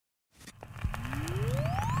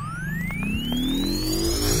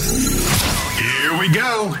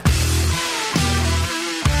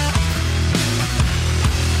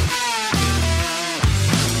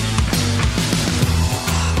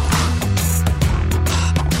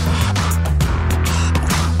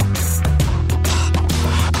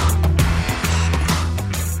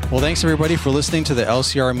Well, thanks everybody for listening to the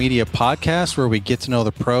LCR Media Podcast, where we get to know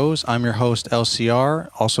the pros. I'm your host, LCR,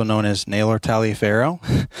 also known as Naylor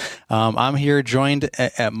Taliaferro. I'm here joined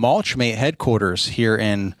at Mulchmate headquarters here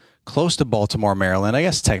in close to Baltimore, Maryland. I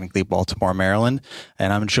guess technically Baltimore, Maryland.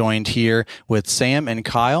 And I'm joined here with Sam and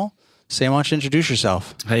Kyle. Sam, why don't you introduce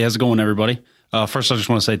yourself? Hey, how's it going, everybody? First, I just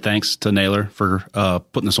want to say thanks to Naylor for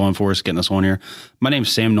putting this on for us, getting us on here. My name's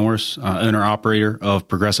Sam Norris, owner-operator of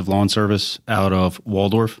Progressive Lawn Service out of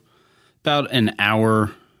Waldorf. About an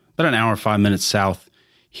hour, 5 minutes south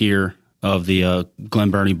here of the Glen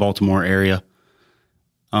Burnie, Baltimore area.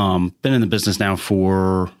 Been in the business now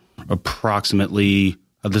for approximately,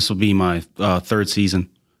 this will be my third season.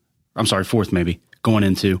 I'm sorry, fourth maybe, going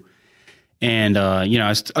into. And,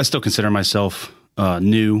 I still consider myself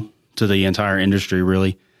new to the entire industry,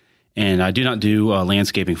 really. And I do not do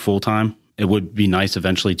landscaping full-time. It would be nice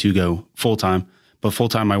eventually to go full-time. But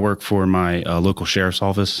full-time, I work for my local sheriff's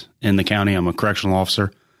office in the county. I'm a correctional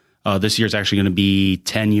officer. This year's actually going to be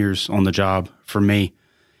 10 years on the job for me.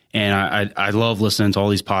 And I love listening to all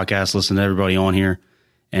these podcasts, listening to everybody on here,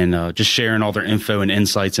 and just sharing all their info and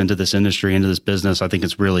insights into this industry, into this business. I think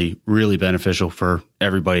it's really, really beneficial for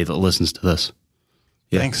everybody that listens to this.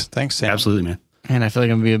 Yeah. Thanks, Sam. Absolutely, man. And I feel like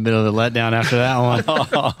I'm going to be a bit of a letdown after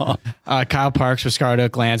that one. Kyle Parks with Scarlet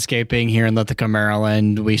Oak Landscaping here in Ithaca,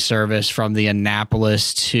 Maryland. We service from the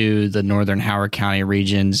Annapolis to the northern Howard County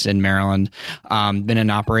regions in Maryland. Been in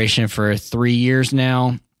operation for 3 years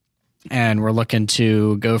now. And we're looking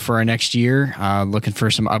to go for our next year, looking for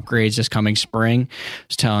some upgrades this coming spring. I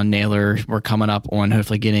was telling Naylor we're coming up on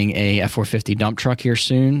hopefully getting a F450 dump truck here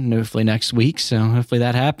soon, hopefully next week. So hopefully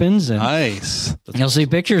that happens. And nice. You'll see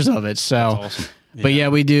pictures of it. So, awesome. But yeah,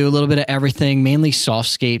 we do a little bit of everything, mainly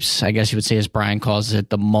softscapes, I guess you would say, as Brian calls it,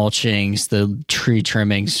 the mulchings, the tree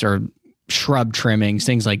trimmings, or shrub trimmings,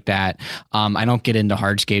 things like that. I don't get into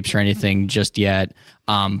hardscapes or anything just yet,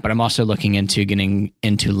 but I'm also looking into getting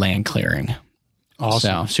into land clearing.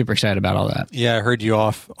 Awesome. So super excited about all that. Yeah, I heard you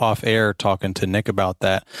off air talking to Nick about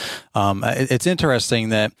that. It's interesting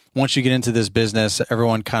that once you get into this business,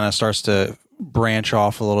 everyone kind of starts to branch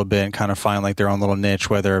off a little bit and kind of find like their own little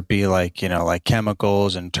niche, whether it be like, like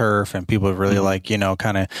chemicals and turf, and people really like,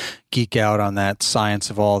 kind of geek out on that science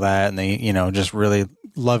of all that. And they, just really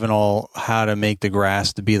loving all how to make the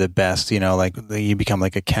grass to be the best, like you become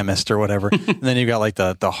like a chemist or whatever. And then you've got like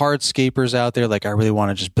the hardscapers out there. Like I really want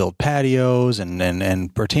to just build patios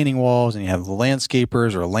and retaining walls, and you have the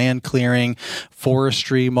landscapers or land clearing,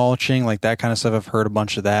 forestry, mulching, like that kind of stuff. I've heard a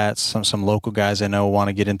bunch of that. Some local guys I know want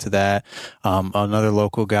to get into that. Another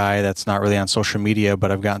local guy that's not really on social media,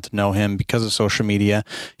 but I've gotten to know him because of social media.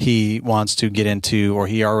 He wants to get into, or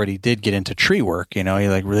he already did get into tree work. He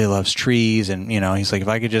like really loves trees, and he's like, if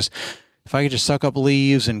I could just suck up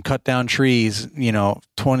leaves and cut down trees,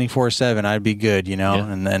 24/7, I'd be good,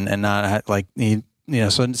 and not like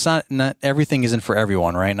so it's not everything isn't for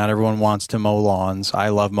everyone, right? Not everyone wants to mow lawns. I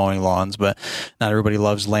love mowing lawns, but not everybody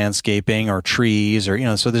loves landscaping or trees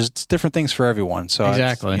or, so there's different things for everyone. So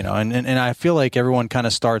exactly, and I feel like everyone kind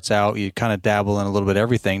of starts out, you kind of dabble in a little bit of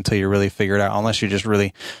everything until you really figure it out, unless you just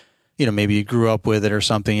really, maybe you grew up with it or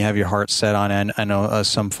something, you have your heart set on it. I know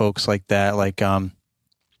some folks like that, like,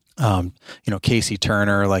 Casey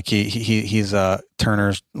Turner, like he's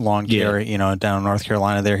Turner's lawn care, down in North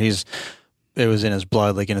Carolina there. It was in his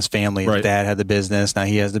blood, like in his family. His dad had the business. Now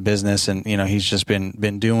he has the business, and he's just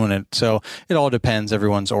been doing it. So it all depends,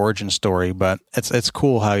 everyone's origin story, but it's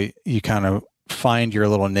cool how you kind of find your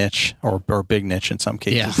little niche or big niche in some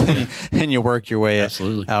cases, and you work your way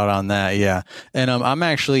out on that. Yeah. And I'm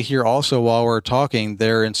actually here also while we're talking.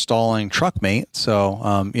 They're installing TruckMate, so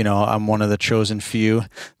I'm one of the chosen few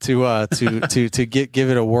to give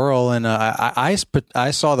it a whirl. And I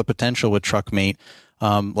saw the potential with TruckMate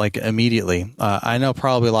like immediately. I know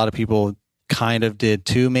probably a lot of people kind of did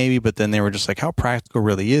too, maybe, but then they were just like, how practical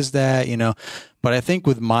really is that? But I think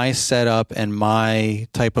with my setup and my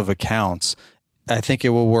type of accounts, I think it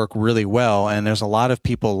will work really well. And there's a lot of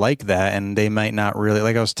people like that, and they might not really,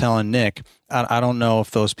 like I was telling Nick, I don't know if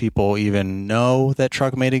those people even know that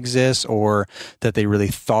TruckMate exists, or that they really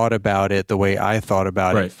thought about it the way I thought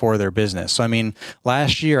about it for their business. So, I mean,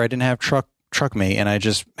 last year I didn't have TruckMate, and I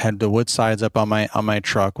just had the wood sides up on my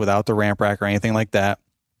truck without the ramp rack or anything like that.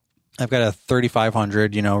 I've got a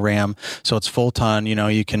 3500, Ram, so it's full ton.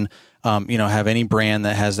 You can, have any brand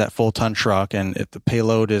that has that full ton truck, and if the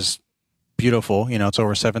payload is beautiful, it's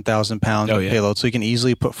over 7,000 pounds of payload, so you can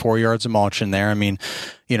easily put 4 yards of mulch in there. I mean,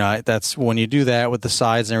 that's when you do that with the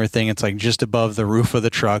sides and everything, it's like just above the roof of the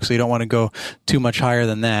truck, so you don't want to go too much higher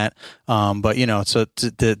than that. But so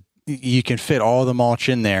you can fit all the mulch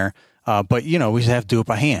in there. But we have to do it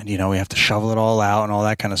by hand. We have to shovel it all out and all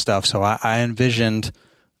that kind of stuff. So I envisioned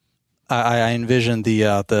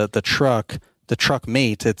the truck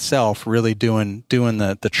mate itself really doing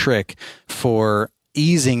the trick for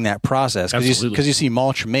easing that process, because you see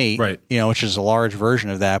mulch mate, right, which is a large version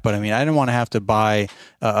of that. But I mean, I didn't want to have to buy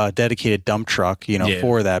a dedicated dump truck,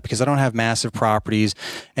 for that, because I don't have massive properties.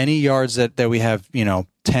 Any yards that we have,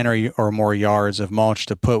 10 or more yards of mulch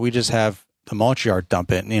to put, we just have the mulch yard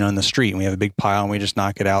dump it, in the street, and we have a big pile and we just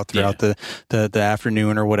knock it out throughout the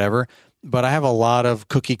afternoon or whatever. But I have a lot of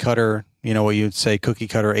cookie cutter, what you'd say cookie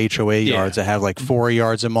cutter HOA yards that have like 4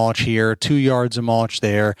 yards of mulch here, 2 yards of mulch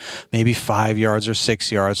there, maybe 5 yards or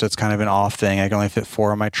 6 yards. So it's kind of an off thing. I can only fit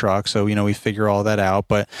 4 on my truck. So, we figure all that out.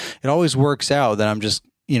 But it always works out that I'm just,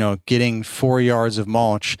 getting 4 yards of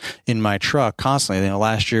mulch in my truck constantly.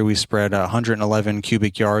 Last year we spread 111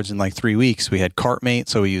 cubic yards in like 3 weeks. We had CartMate,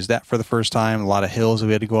 so we used that for the first time. A lot of hills that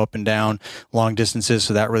we had to go up and down, long distances,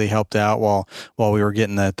 so that really helped out while we were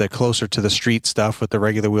getting the closer to the street stuff with the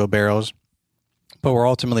regular wheelbarrows. But we're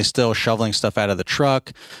ultimately still shoveling stuff out of the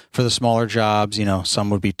truck for the smaller jobs. Some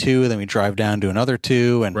would be 2, then we drive down to another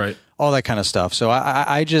 2, and right, all that kind of stuff. So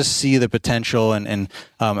I just see the potential and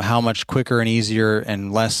how much quicker and easier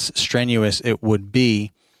and less strenuous it would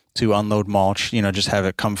be to unload mulch, just have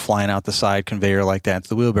it come flying out the side conveyor like that into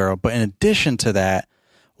the wheelbarrow. But in addition to that,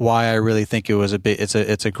 why I really think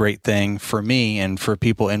it's a great thing for me and for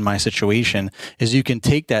people in my situation is you can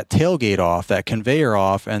take that tailgate off, that conveyor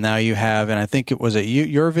off, and now you have, and I think it was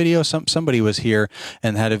your video, somebody was here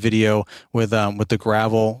and had a video with the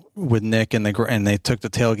gravel with Nick and they took the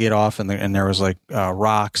tailgate off and there was like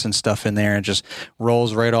rocks and stuff in there and just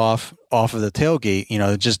rolls right off of the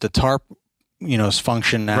tailgate. Just the tarp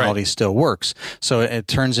functionality still works. So it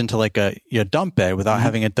turns into like a dump bed without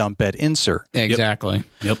having a dump bed insert. Exactly.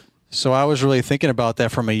 Yep. So I was really thinking about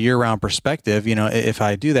that from a year-round perspective. If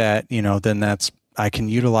I do that, then I can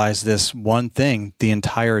utilize this one thing the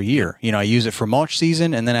entire year. I use it for mulch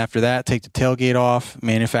season, and then after that, take the tailgate off,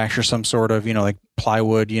 manufacture some sort of, like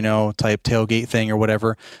plywood, type tailgate thing or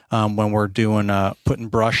whatever. When we're doing, putting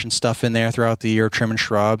brush and stuff in there throughout the year, trimming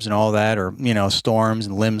shrubs and all that, or, storms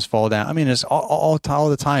and limbs fall down. I mean, it's all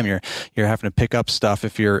the time. You're having to pick up stuff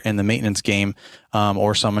if you're in the maintenance game,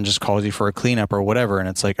 or someone just calls you for a cleanup or whatever. And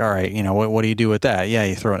it's like, all right, what do you do with that? Yeah,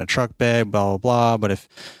 you throw it in a truck bed, blah, blah, blah. But if,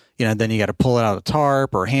 then you got to pull it out of the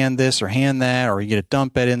tarp or hand this or hand that, or you get a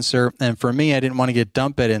dump bed insert. And for me, I didn't want to get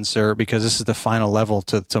dump bed insert because this is the final level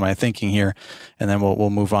to my thinking here. And then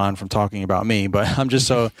we'll move on from talking about me. But I'm just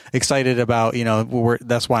so excited about,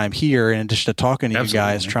 that's why I'm here. In addition to talking to you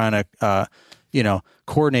guys, trying to,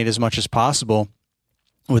 coordinate as much as possible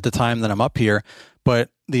with the time that I'm up here.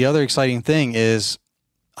 But the other exciting thing is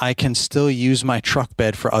I can still use my truck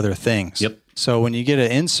bed for other things. Yep. So when you get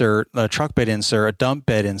an insert, a truck bed insert, a dump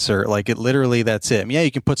bed insert, like it literally, that's it. Yeah,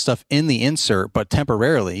 you can put stuff in the insert, but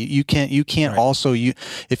temporarily. You can't right. Also,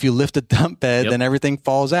 if you lift a dump bed, then everything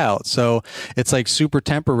falls out. So it's like super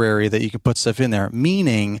temporary that you can put stuff in there.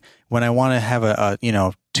 Meaning, when I want to have a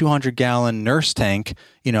 200-gallon nurse tank,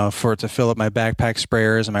 for it to fill up my backpack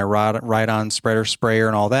sprayers and my ride-on spreader sprayer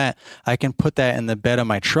and all that, I can put that in the bed of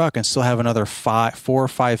my truck and still have another 4 or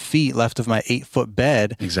 5 feet left of my 8-foot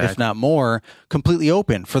bed, if not more, completely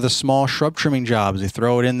open for the small shrub trimming jobs. You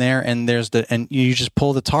throw it in there, and and you just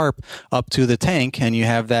pull the tarp up to the tank, and you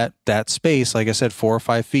have that space, like I said, 4 or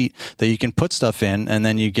 5 feet that you can put stuff in, and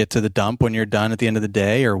then you get to the dump when you're done at the end of the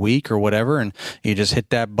day or week or whatever, and you just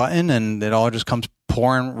hit that button, and it all just comes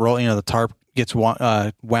pouring, the tarp gets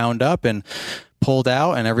wound up and pulled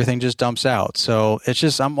out, and everything just dumps out. So it's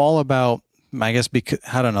just, I'm all about, I guess, because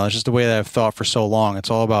I don't know, it's just the way that I've thought for so long. It's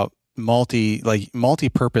all about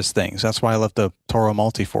multi-purpose things. That's why I love the Toro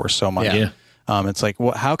Multiforce so much. Yeah. It's like,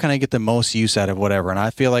 how can I get the most use out of whatever? And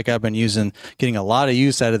I feel like I've been getting a lot of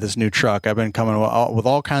use out of this new truck. I've been coming with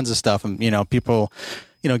all kinds of stuff, and people,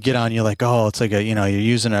 get on you like, oh, it's like you're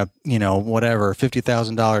using a, whatever,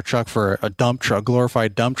 $50,000 truck for a dump truck,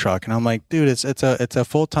 glorified dump truck. And I'm like, dude, it's a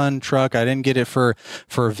full ton truck. I didn't get it for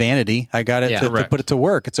vanity. I got it to put it to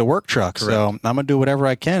work. It's a work truck. Correct. So I'm going to do whatever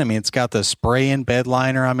I can. I mean, it's got the spray in bed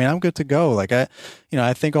liner. I mean, I'm good to go. Like I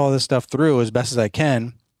think all this stuff through as best as I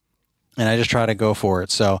can, and I just try to go for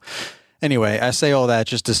it. So anyway, I say all that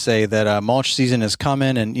just to say that mulch season is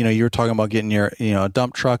coming, and you were talking about getting your a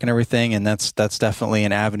dump truck and everything, and that's definitely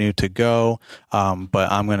an avenue to go.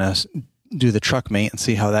 But I'm gonna do the truck mate and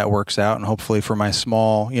see how that works out, and hopefully for my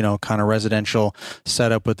small kind of residential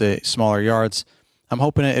setup with the smaller yards, I'm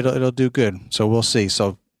hoping it'll do good. So we'll see.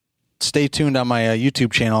 So stay tuned on my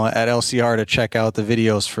YouTube channel at LCR to check out the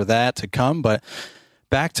videos for that to come. But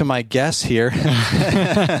back to my guess here.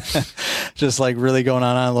 Just like really going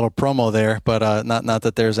on a little promo there, but not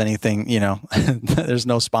that there's anything, there's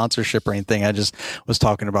no sponsorship or anything. I just was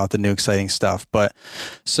talking about the new exciting stuff. But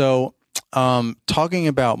so talking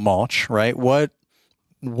about mulch, right? What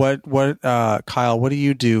Kyle, what do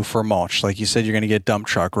you do for mulch? Like you said, you're going to get dump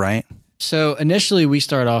truck, right? So initially we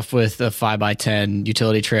start off with a 5x10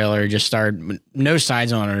 utility trailer, no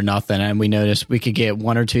sides on it or nothing. And we noticed we could get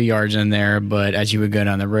 1 or 2 yards in there, but as you would go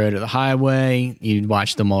down the road or the highway, you'd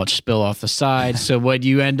watch the mulch spill off the side. So what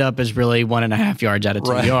you end up is really 1.5 yards out of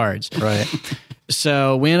 2 yards. Right.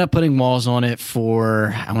 So we end up putting walls on it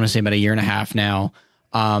for, I want to say about 1.5 years now.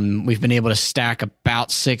 We've been able to stack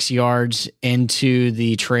about 6 yards into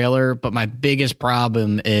the trailer, but my biggest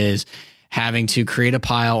problem is having to create a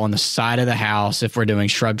pile on the side of the house if we're doing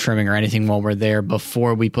shrub trimming or anything while we're there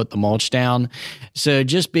before we put the mulch down. So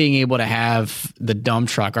just being able to have the dump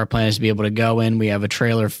truck, our plan is to be able to go in. We have a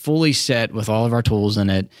trailer fully set with all of our tools in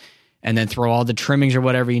it, and then throw all the trimmings or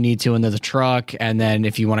whatever you need to into the truck. And then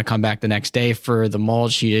if you want to come back the next day for the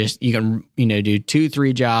mulch, you can, do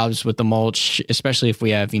 2-3 jobs with the mulch, especially if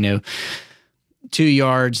we have, 2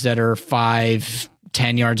 yards that are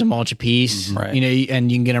 5-10 yards of mulch a piece, right.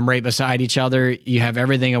 And you can get them right beside each other. You have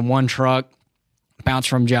everything in one truck, bounce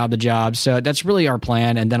from job to job. So that's really our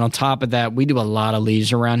plan. And then on top of that, we do a lot of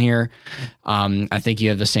leaves around here. I think you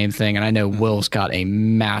have the same thing. And I know Will's got a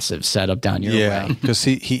massive setup down your way. Because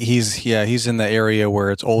he's in the area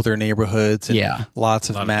where it's older neighborhoods and lots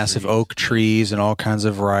of massive oak trees and all kinds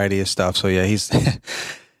of variety of stuff. So yeah, he's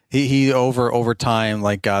he over time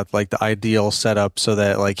got the ideal setup so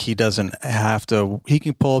that he doesn't have to, he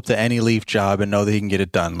can pull up to any leaf job and know that he can get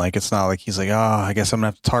it done. It's not like he's like, oh, I guess I'm gonna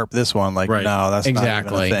have to tarp this one. No, that's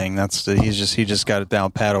exactly not even a thing. He just got it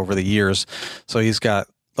down pat over the years. So he's got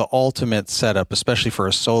the ultimate setup, especially for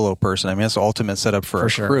a solo person. I mean, that's the ultimate setup for a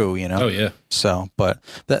crew, Oh yeah. So, but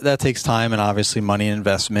that takes time and obviously money and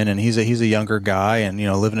investment. And he's a younger guy and,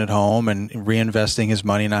 living at home and reinvesting his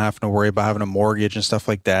money, not having to worry about having a mortgage and stuff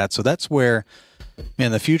like that. So that's where,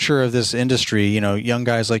 man, the future of this industry, young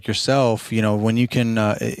guys like yourself, when you can,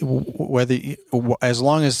 as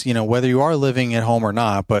long as, whether you are living at home or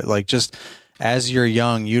not, but just as you're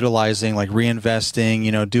young, utilizing reinvesting,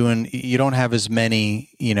 you don't have as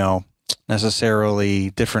many,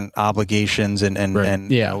 necessarily different obligations and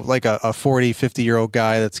like a 40, 50-year-old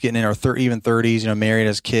guy that's getting in or even 30s, married,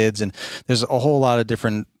 has kids, and there's a whole lot of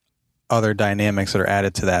different other dynamics that are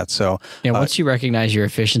added to that. So once you recognize your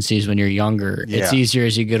efficiencies when you're younger, it's easier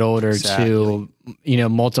as you get older to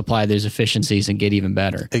multiply those efficiencies and get even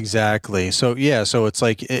better. Exactly. So so it's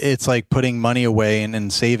like putting money away in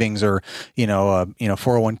savings or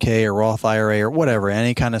 401k or Roth IRA or whatever,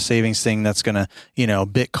 any kind of savings thing that's going to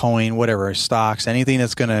Bitcoin, whatever, stocks, anything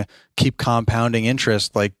that's going to keep compounding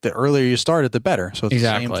interest. The earlier you start it, the better. So it's the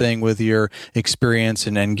same thing with your experience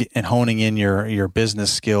and honing in your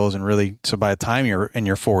business skills, and really, so by the time you're in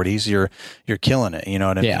your 40s, you're killing it. You know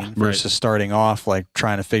what I mean? Versus starting off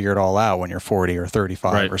trying to figure it all out when you're 40 or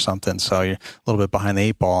 35 or something. So you're a little bit behind the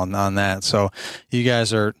 8 ball on that. So you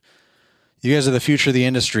guys are the future of the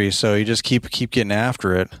industry. So you just keep getting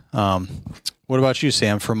after it. What about you,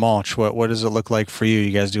 Sam, for mulch? What does it look like for you?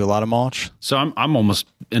 You guys do a lot of mulch? So I'm almost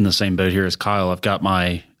in the same boat here as Kyle. I've got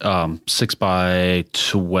my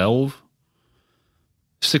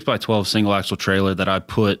 6x12 single axle trailer that I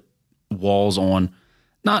put walls on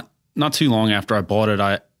not too long after I bought it.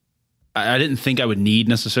 I didn't think I would need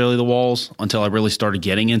necessarily the walls until I really started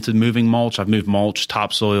getting into moving mulch. I've moved mulch,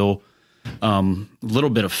 topsoil, a little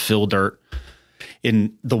bit of fill dirt,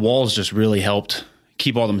 and the walls just really helped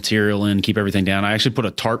keep all the material in, keep everything down. I actually put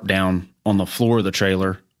a tarp down on the floor of the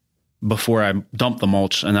trailer before I dump the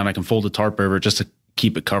mulch, and then I can fold the tarp over just to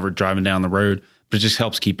keep it covered driving down the road. But it just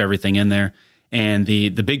helps keep everything in there. And the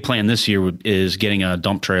big plan this year is getting a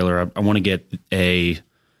dump trailer. I want to get a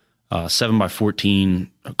 7x14.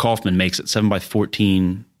 Kaufman makes it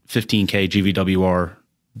 7x14, 15K GVWR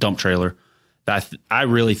dump trailer. I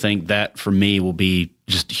really think that for me will be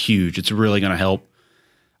just huge. It's really going to help.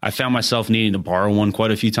 I found myself needing to borrow one quite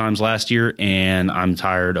a few times last year, and I'm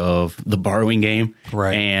tired of the borrowing game.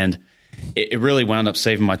 Right. And it really wound up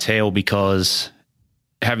saving my tail because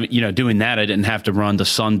doing that, I didn't have to run to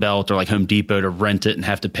Sunbelt or Home Depot to rent it and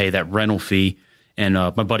have to pay that rental fee. And my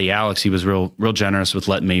buddy Alex, he was real generous with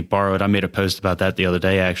letting me borrow it. I made a post about that the other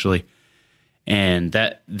day, actually. And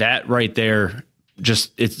that right there,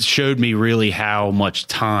 it showed me really how much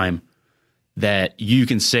time that you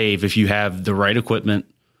can save if you have the right equipment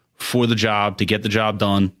for the job to get the job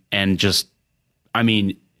done, and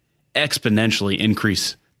exponentially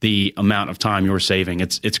increase the amount of time you're saving.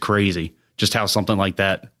 It's crazy. just how something like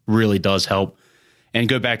that really does help. And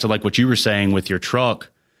go back to like what you were saying with your truck.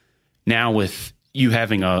 Now with you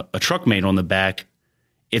having a truck mate on the back,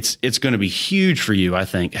 it's going to be huge for you, I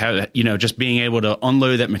think. How, just being able to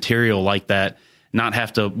unload that material like that, not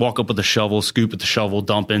have to walk up with a shovel, scoop at the shovel,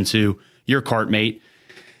 dump into your cart mate.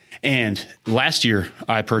 And last year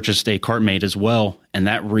I purchased a cart mate as well, and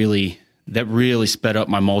that really sped up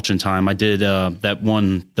my mulching time. I did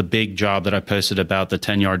the big job that I posted about, the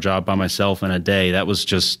 10-yard job by myself in a day. That was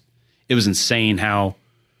it was insane how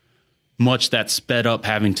much that sped up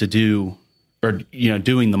having to do, or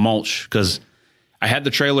doing the mulch, because I had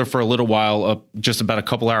the trailer for a little while, just about a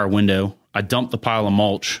couple hour window. I dumped the pile of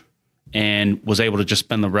mulch and was able to just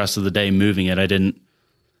spend the rest of the day moving it. I didn't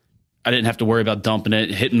have to worry about dumping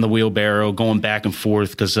it, hitting the wheelbarrow, going back and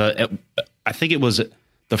forth, because I think it was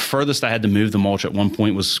the furthest I had to move the mulch at one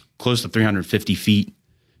point was close to 350 feet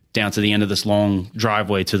down to the end of this long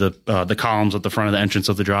driveway to the columns at the front of the entrance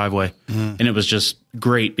of the driveway. Mm-hmm. And it was just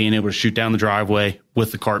great being able to shoot down the driveway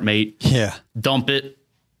with the cart mate, dump it,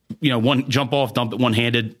 jump off, dump it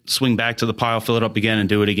one-handed, swing back to the pile, fill it up again, and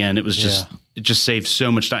do it again. It was it just saved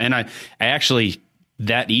so much time. And I actually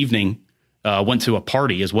that evening went to a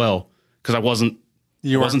party as well, because I wasn't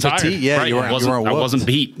tired. Yeah, right? I wasn't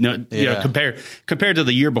beat. No, compared to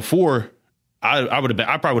the year before, I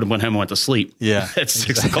probably would have went home and went to sleep. Yeah, at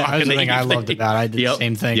 6 o'clock in the evening. I loved about it. I did the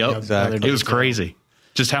same thing. Yep. Exactly. It was crazy.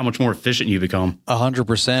 Just how much more efficient you become.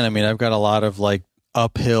 100%. I mean, I've got a lot of like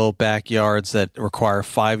uphill backyards that require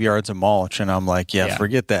 5 yards of mulch, and I'm like,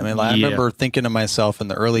 forget that. I mean, I remember thinking to myself in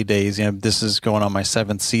the early days, this is going on my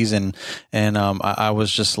 7th season, and I was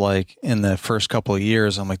just like, in the first couple of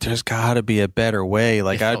years, I'm like, there's got to be a better way.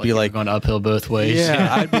 Like I'd be like going uphill both ways. Yeah,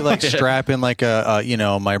 I'd be like strapping like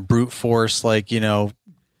my brute force, like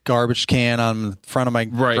garbage can on the front of my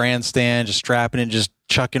grandstand, just strapping it, just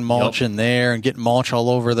chucking mulch in there and getting mulch all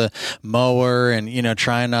over the mower, and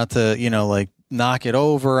trying not to like knock it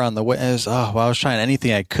over on the way. I was trying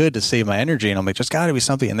anything I could to save my energy, and I'm like, there's got to be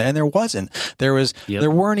something, and there wasn't. There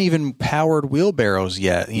weren't even powered wheelbarrows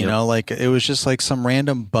yet. Like it was just like some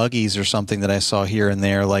random buggies or something that I saw here and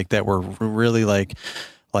there, like that were really like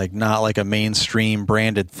not like a mainstream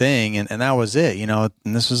branded thing, and that was it. And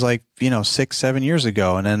this was like 6-7 years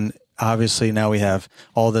ago, and then obviously now we have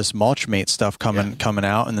all this Mulchmate stuff coming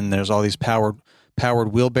out, and then there's all these powered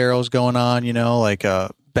wheelbarrows going on. Like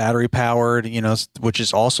battery powered, which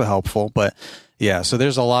is also helpful. But so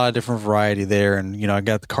there's a lot of different variety there. And, I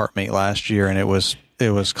got the Cartmate last year, and it was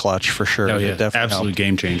clutch for sure. Oh, yeah. Absolute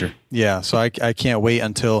game changer. Yeah. So I can't wait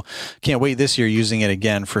this year using it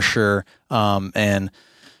again for sure. And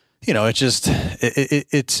it's just,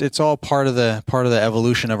 it's all part of the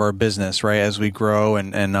evolution of our business, right? As we grow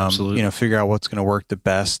and figure out what's going to work the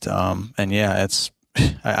best.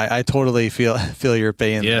 I totally feel your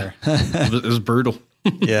pain there. It was brutal.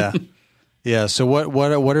 Yeah. So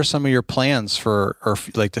what are some of your plans for, or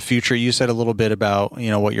like the future? You said a little bit about,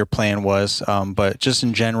 what your plan was, but just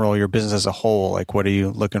in general, your business as a whole, like what are you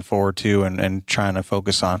looking forward to and trying to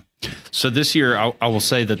focus on? So this year, I will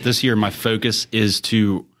say that this year, my focus is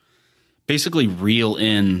to basically reel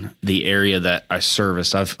in the area that I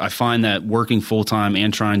service. I find that working full time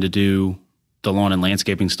and trying to do the lawn and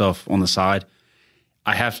landscaping stuff on the side,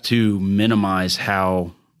 I have to minimize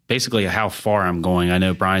how far I'm going. I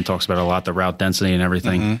know Brian talks about a lot, the route density and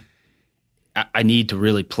everything. Mm-hmm. I need to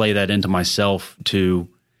really play that into myself to,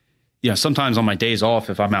 sometimes on my days off,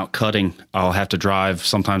 if I'm out cutting, I'll have to drive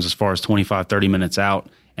sometimes as far as 25, 30 minutes out.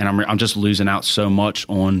 And I'm just losing out so much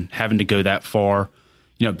on having to go that far.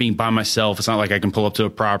 Being by myself, it's not like I can pull up to a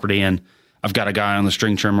property and I've got a guy on the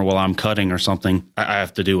string trimmer while I'm cutting or something. I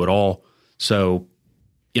have to do it all. So,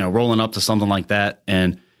 rolling up to something like that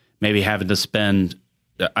and maybe having to spend,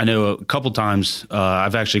 I know a couple times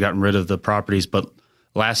I've actually gotten rid of the properties, but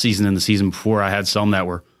last season and the season before, I had some that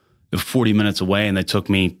were 40 minutes away and they took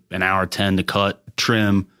me an hour 10 to cut,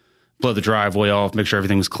 trim, blow the driveway off, make sure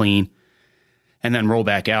everything was clean, and then roll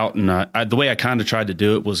back out. And the way I kind of tried to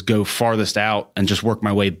do it was go farthest out and just work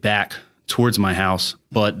my way back towards my house.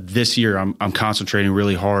 But this year I'm concentrating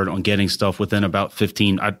really hard on getting stuff within about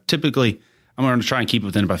 15. I'm going to try and keep it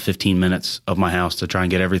within about 15 minutes of my house to try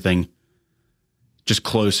and get everything just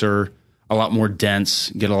closer, a lot more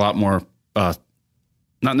dense, get a lot more, not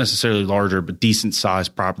necessarily larger, but decent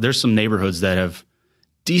sized property. There's some neighborhoods that have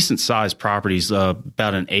decent sized properties,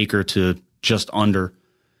 about an acre to just under,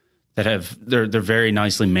 that have, they're very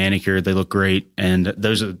nicely manicured. They look great. And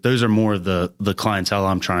those are more of the clientele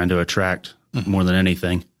I'm trying to attract more than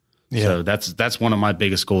anything. Yeah. So that's one of my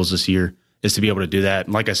biggest goals this year, is to be able to do that.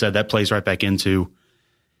 And like I said, that plays right back into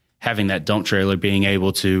having that dump trailer, being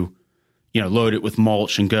able to, load it with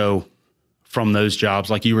mulch and go from those jobs.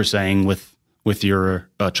 Like you were saying with your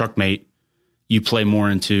truck mate, you play more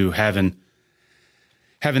into having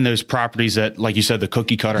those properties that, like you said, the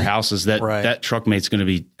cookie cutter houses that truck mate's going to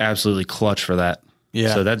be absolutely clutch for that.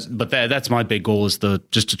 Yeah. So that's my big goal is to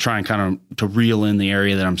try and kind of to reel in the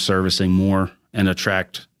area that I'm servicing more and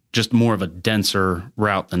attract just more of a denser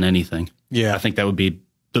route than anything. Yeah. I think that would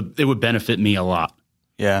it would benefit me a lot.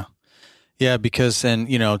 Yeah. Yeah. Because, and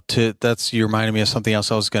you reminded me of something else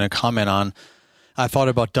I was going to comment on. I thought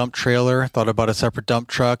about dump trailer, thought about a separate dump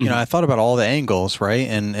truck. Mm-hmm. I thought about all the angles, right?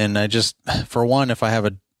 And I just, for one, if I have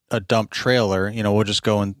a dump trailer, we'll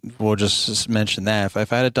just mention that.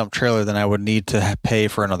 If I had a dump trailer, then I would need to pay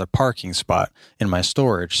for another parking spot in my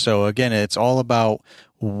storage. So again, it's all about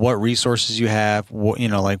what resources you have,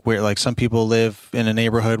 like some people live in a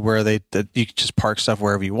neighborhood where you can just park stuff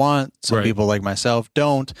wherever you want. Some people like myself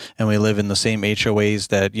don't, and we live in the same HOAs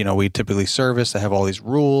that, we typically service that have all these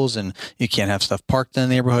rules, and you can't have stuff parked in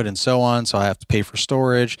the neighborhood and so on. So I have to pay for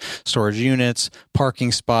storage units,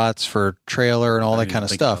 parking spots for trailer and all that kind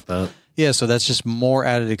of stuff. Yeah, so that's just more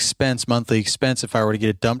added expense, monthly expense. If I were to get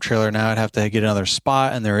a dump trailer now, I'd have to get another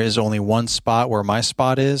spot, and there is only one spot where my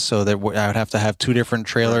spot is, so that I would have to have two different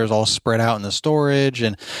trailers all spread out in the storage.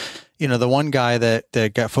 And the one guy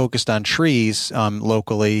that got focused on trees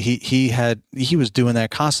locally, he was doing that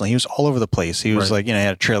constantly. He was all over the place. He was he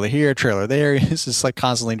had a trailer here, a trailer there. He's just like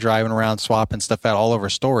constantly driving around, swapping stuff out all over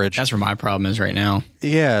storage. That's where my problem is right now.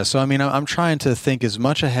 Yeah. So, I'm trying to think as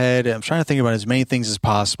much ahead. I'm trying to think about as many things as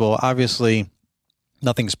possible. Obviously,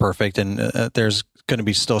 nothing's perfect, and there's going to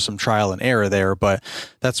be still some trial and error there, but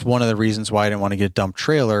that's one of the reasons why I didn't want to get a dump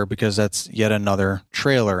trailer, because that's yet another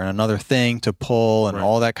trailer and another thing to pull and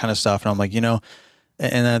all that kind of stuff. And I'm like,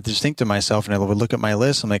 and I just think to myself, and I would look at my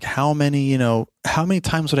list, I'm like, how many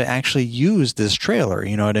times would I actually use this trailer?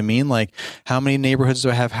 You know what I mean? Like, how many neighborhoods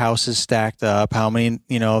do I have houses stacked up? How many,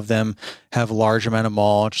 of them have large amount of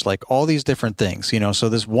mulch? Like all these different things, So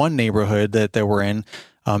this one neighborhood that we're in,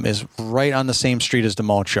 is right on the same street as the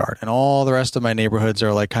mulch yard, and all the rest of my neighborhoods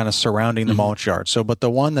are like kind of surrounding the mulch yard. So, but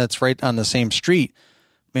the one that's right on the same street,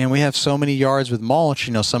 man, we have so many yards with mulch.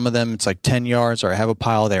 Some of them it's like 10 yards, or I have a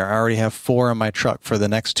pile there. I already have 4 in my truck for the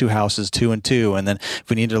next 2 houses, 2 and 2. And then if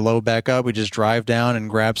we need to load back up, we just drive down and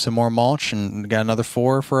grab some more mulch and got another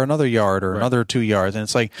 4 for another yard or another 2 yards. And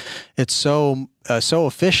it's like, it's so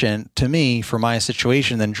efficient to me for my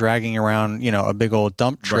situation than dragging around, a big old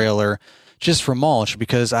dump trailer. Just for mulch,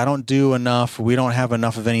 because I don't do enough. We don't have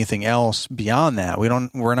enough of anything else beyond that.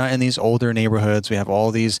 We're not in these older neighborhoods. We have all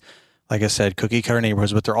these, like I said, cookie cutter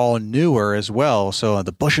neighborhoods, but they're all newer as well. So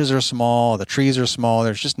the bushes are small, the trees are small.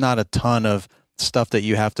 There's just not a ton of stuff that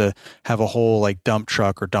you have to have a whole like dump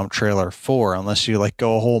truck or dump trailer for, unless you like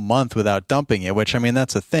go a whole month without dumping it, which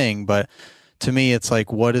that's a thing. But to me, it's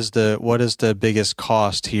like, what is the biggest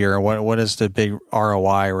cost here? What is the big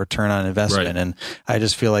ROI, return on investment? And I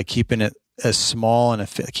just feel like keeping it as small and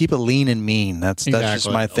keep it lean and mean. That's just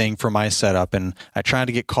my thing for my setup. And I try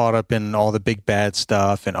to get caught up in all the big bad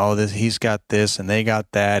stuff and he's got this and they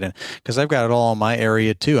got that. And because I've got it all in my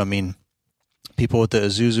area too. People with the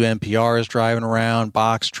Isuzu NPRs driving around,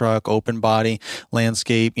 box truck, open body,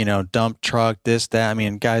 landscape, dump truck, this, that.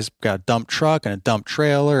 Guys got a dump truck and a dump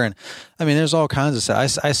trailer. And there's all kinds of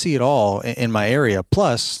stuff. I see it all in my area.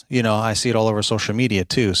 Plus, I see it all over social media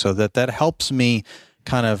too. So that helps me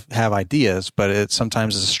kind of have ideas, but it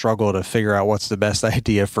sometimes is a struggle to figure out what's the best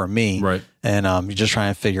idea for me. Right. And you just try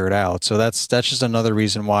and figure it out. So that's just another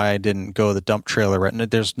reason why I didn't go the dump trailer. And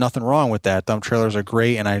there's nothing wrong with that. Dump trailers are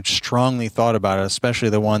great, and I strongly thought about it, especially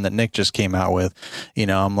the one that Nick just came out with.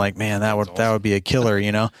 I'm like, man, that would be a killer.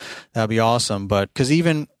 That'd be awesome. But because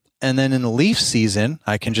and then in the leaf season,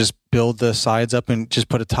 I can just build the sides up and just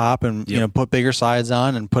put a top and, put bigger sides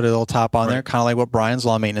on and put a little top on there, kind of like what Brian's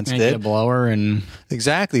lawn maintenance did. Get a blower and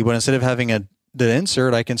exactly. But instead of having the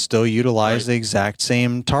insert, I can still utilize the exact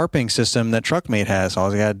same tarping system that TruckMate has.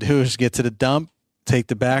 All I got to do is get to the dump, take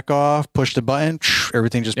the back off, push the button,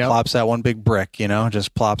 everything just plops out one big brick,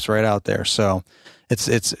 just plops right out there. So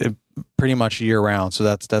it's pretty much year round. So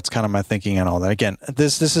that's kind of my thinking on all that. Again,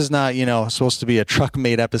 this is not, supposed to be a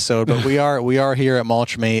TruckMate episode, but we are here at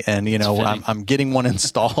Mulchmate, and I'm getting one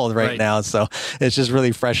installed right now. So it's just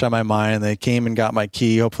really fresh on my mind. They came and got my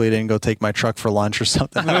key. Hopefully they didn't go take my truck for lunch or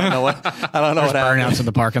something. I don't know what burnouts in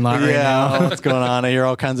the parking lot right now. I don't know what's going on. I hear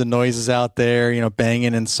all kinds of noises out there,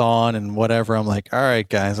 banging and sawing and whatever. I'm like, all right,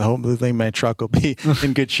 guys, hopefully my truck will be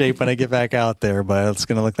in good shape when I get back out there, but it's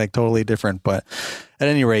going to look like totally different. But at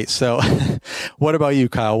any rate, so what about you,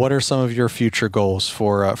 Kyle? What are some of your future goals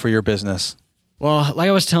for your business? Well, like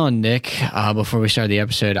I was telling Nick before we started the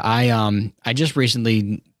episode, I just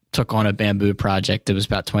recently took on a bamboo project that was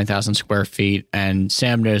about 20,000 square feet, and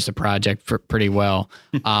Sam knows the project pretty well.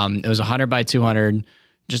 It was 100 by 200,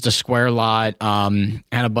 just a square lot. I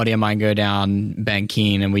had a buddy of mine go down, Ben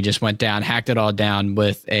Keen, and we just went down, hacked it all down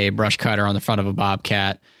with a brush cutter on the front of a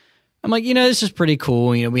Bobcat. I'm like, this is pretty cool.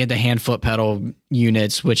 We had the hand foot pedal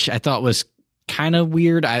units, which I thought was kind of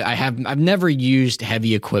weird. I've never used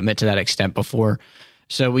heavy equipment to that extent before.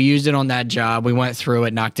 So we used it on that job. We went through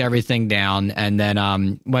it, knocked everything down, and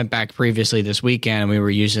then went back previously this weekend, and we were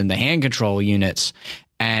using the hand control units.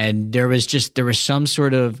 And there was some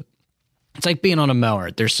sort of, it's like being on a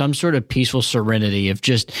mower. There's some sort of peaceful serenity of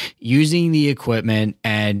just using the equipment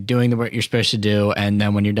and doing what you're supposed to do. And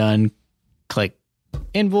then when you're done, click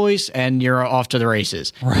invoice and you're off to the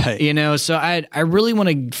races. Right. So I really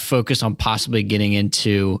want to focus on possibly getting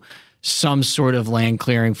into some sort of land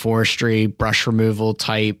clearing, forestry, brush removal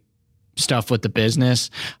type stuff with the business,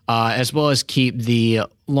 as well as keep the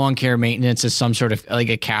lawn care maintenance as some sort of like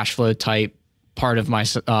a cash flow type part of my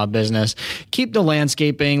business. Keep the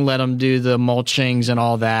landscaping, let them do the mulchings and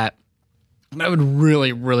all that. I would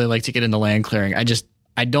really, really like to get into land clearing.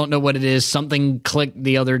 I don't know what it is. Something clicked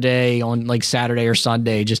the other day on like Saturday or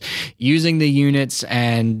Sunday, just using the units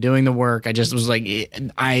and doing the work. I just was like,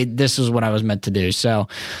 this is what I was meant to do. So,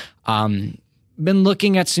 been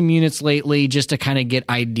looking at some units lately just to kind of get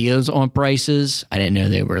ideas on prices. I didn't know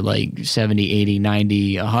they were like $70, $80,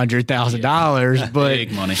 $90, $100,000, but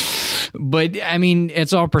big money. But I mean,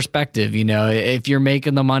 it's all perspective, if you're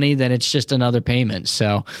making the money, then it's just another payment.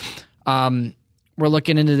 So, we're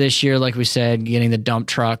looking into this year, like we said, getting the dump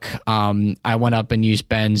truck. I went up and used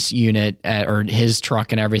Ben's unit or his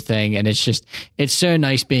truck and everything. And it's so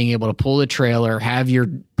nice being able to pull the trailer, have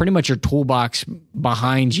pretty much your toolbox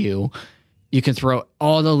behind you. You can throw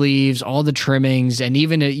all the leaves, all the trimmings, and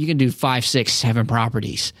even you can do 5, 6, 7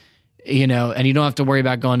 properties, and you don't have to worry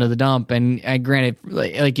about going to the dump. And granted,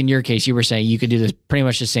 like in your case, you were saying you could do this pretty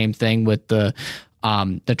much the same thing with the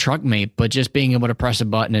truck mate, but just being able to press a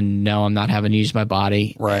button and know I'm not having to use my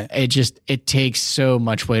body. Right. It takes so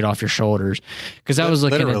much weight off your shoulders. Cause I was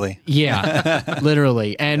looking literally.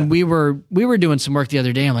 Literally. And we were doing some work the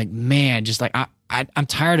other day. I'm like, man, just like, I'm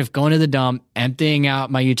tired of going to the dump, emptying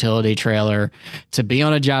out my utility trailer to be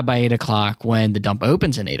on a job by 8:00 when the dump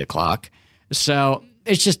opens at 8:00. So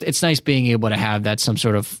it's nice being able to have that some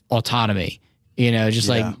sort of autonomy.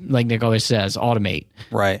 Like Nick always says, automate.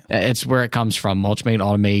 Right. It's where it comes from. Mulchmate,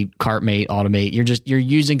 automate, cartmate, automate. You're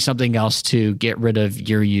using something else to get rid of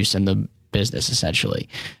your use in the business, essentially.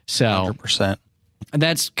 So 100%.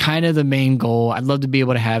 That's kind of the main goal. I'd love to be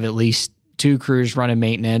able to have at least 2 crews running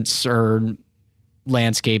maintenance or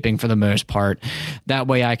landscaping for the most part. That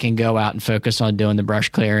way I can go out and focus on doing the brush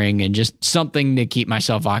clearing and just something to keep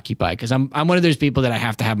myself occupied. Cause I'm one of those people that I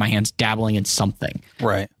have to have my hands dabbling in something.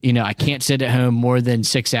 Right. I can't sit at home more than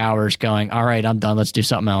 6 hours going, all right, I'm done. Let's do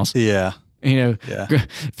something else. Yeah.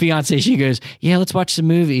 Fiance, she goes, yeah, let's watch some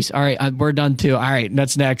movies. All right. We're done too. All right.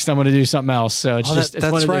 That's next. I'm going to do something else. So it's it's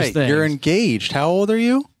that's one of right. those things. You're engaged. How old are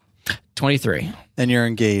you? 23. And you're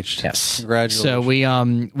engaged. Yes. Congratulations. So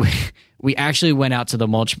we actually went out to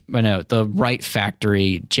the Wright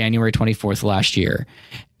factory January 24th last year.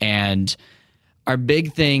 And our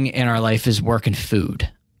big thing in our life is working food.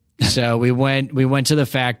 So we went to the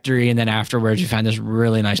factory, and then afterwards we found this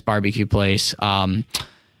really nice barbecue place.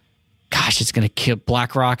 It's going to kill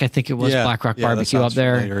Black Rock. I think it was Black Rock Barbecue up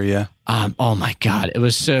there. Familiar, oh my God. It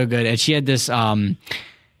was so good. And she had this, it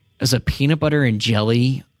was a peanut butter and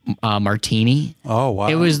jelly martini. Oh wow!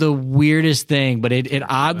 It was the weirdest thing, but it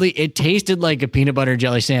oddly tasted like a peanut butter and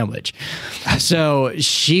jelly sandwich. So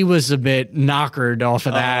she was a bit knockered off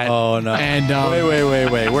of that. Oh no! And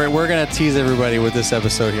wait! We're gonna tease everybody with this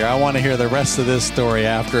episode here. I want to hear the rest of this story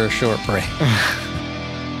after a short break.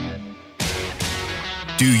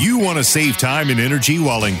 Do you want to save time and energy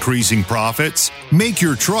while increasing profits? Make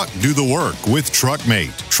your truck do the work with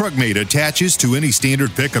TruckMate. TruckMate attaches to any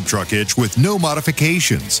standard pickup truck hitch with no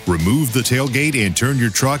modifications. Remove the tailgate and turn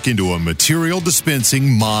your truck into a material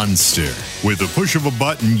dispensing monster. With a push of a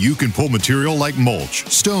button, you can pull material like mulch,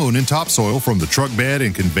 stone, and topsoil from the truck bed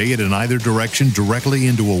and convey it in either direction directly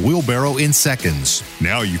into a wheelbarrow in seconds.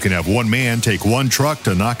 Now you can have one man take one truck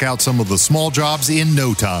to knock out some of the small jobs in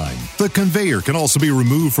no time. The conveyor can also be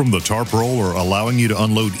removed from the tarp roller, allowing you to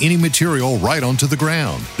unload any material right onto the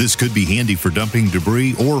ground. This could be handy for dumping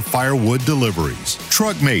debris or firewood deliveries.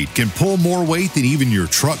 TruckMate can pull more weight than even your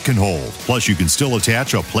truck can hold. Plus, you can still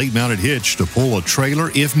attach a plate-mounted hitch to pull a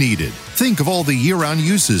trailer if needed. Think of all the year-round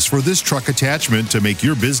uses for this truck attachment to make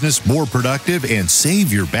your business more productive and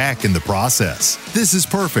save your back in the process. This is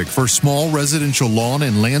perfect for small residential lawn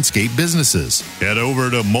and landscape businesses. Head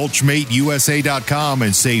over to mulchmateusa.com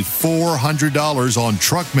and save $400 on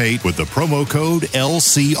TruckMate with the promo code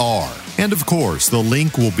LCR. And of course, the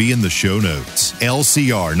link will be in the show notes.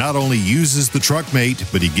 LCR not only uses the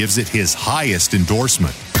TruckMate, but he gives it his highest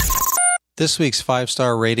endorsement. This week's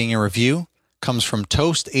 5-star rating and review comes from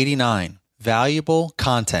Toast89. Valuable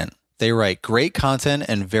content. They write great content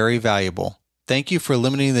and very valuable. Thank you for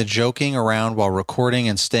limiting the joking around while recording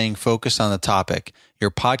and staying focused on the topic.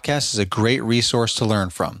 Your podcast is a great resource to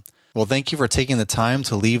learn from. Well, thank you for taking the time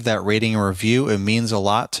to leave that rating and review. It means a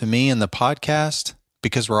lot to me and the podcast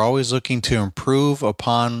because we're always looking to improve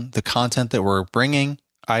upon the content that we're bringing.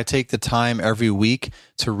 I take the time every week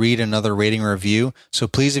to read another rating review. So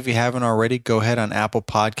please, if you haven't already, go ahead on Apple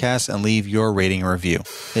Podcasts and leave your rating review.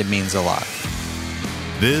 It means a lot.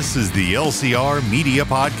 This is the LCR Media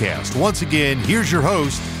Podcast. Once again, here's your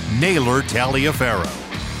host, Naylor Taliaferro.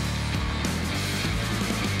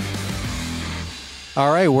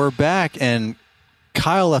 All right, we're back, and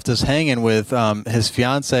Kyle left us hanging with his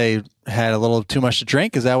fiance had a little too much to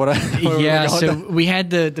drink. Is that what yeah, so we had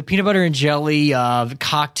the peanut butter and jelly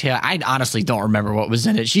cocktail. I honestly don't remember what was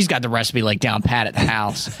in it. She's got the recipe like down pat at the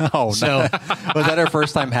house. Oh, so no. Was that her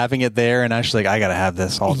first time having it there? And actually, like, I got to have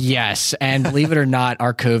this. Yes, and believe it or not,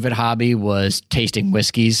 our COVID hobby was tasting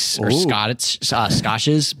whiskeys or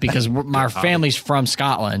scotches because our family's from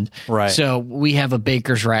Scotland. Right. So we have a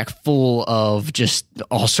baker's rack full of just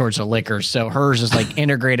all sorts of liquors. So hers is like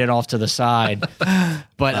integrated off to the side.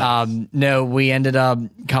 But no, we ended up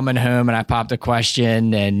coming home and I popped a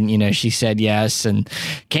question and, she said yes and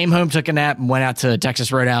came home, took a nap and went out to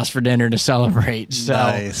Texas Roadhouse for dinner to celebrate. So.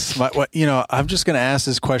 Nice. I'm just going to ask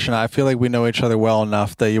this question. I feel like we know each other well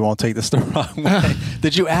enough that you won't take this the wrong way.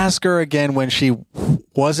 Did you ask her again when she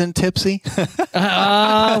wasn't tipsy? Well,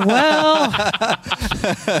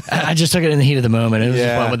 I just took it in the heat of the moment. It was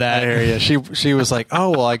just fun with that. I hear you. She was like,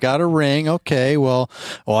 oh, well, I got a ring. Okay, well,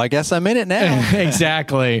 I guess I'm in it now.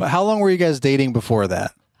 Exactly. How long were you guys dating before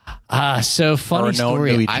that? So funny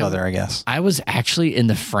story. Knew each other, I guess. I was actually in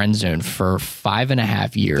the friend zone for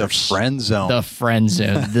 5.5 years. The friend zone.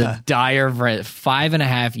 The dire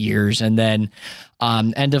 5.5 years. And then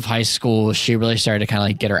end of high school, she really started to kind of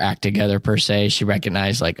like get her act together per se. She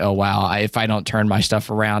recognized like, oh, wow, if I don't turn my stuff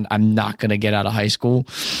around, I'm not going to get out of high school.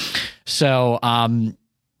 So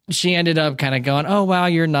she ended up kind of going, oh, wow,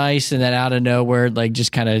 you're nice. And then out of nowhere, like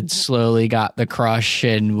just kind of slowly got the crush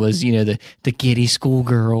and was, the giddy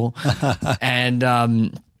schoolgirl. And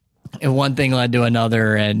one thing led to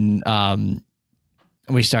another. And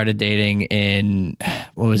we started dating in,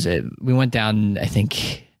 what was it? We went down, I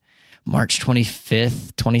think, March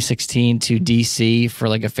 25th, 2016 to DC for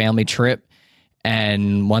like a family trip.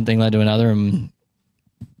 And one thing led to another. And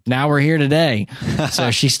now we're here today. So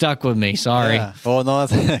she stuck with me. Sorry. Yeah. Well, no,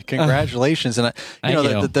 congratulations. And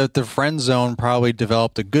the friend zone probably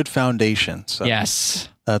developed a good foundation. So yes,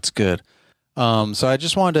 that's good. So I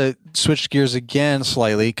just wanted to switch gears again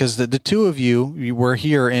slightly because the two of you were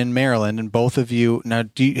here in Maryland, and both of you now.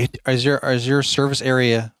 Is your service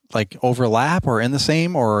area like overlap or in the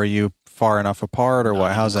same, or are you far enough apart, or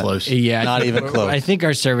what? How's that? Close. Yeah, not even close. I think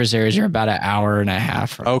our service areas are about an hour and a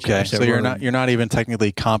half. From okay, so you're not even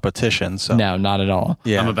technically competition. So no, not at all.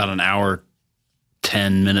 Yeah, I'm about an hour,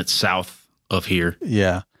 10 minutes south of here.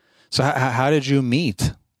 Yeah. So how did you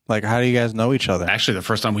meet? Like, how do you guys know each other? Actually, the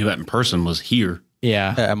first time we met in person was here.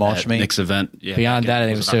 Yeah, at Mulchmate. Nick's event. Yeah, beyond that, I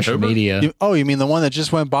think it was social media. You mean the one that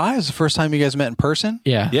just went by? Is the first time you guys met in person?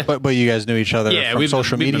 Yeah. But you guys knew each other from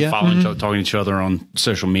social media? We've been following each other, talking to each other on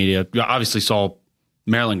social media. We obviously saw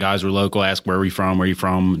Maryland guys were local, asked where are you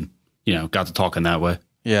from, and, got to talking that way.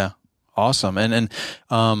 Yeah. Awesome. And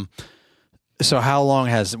so how long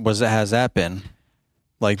has that been?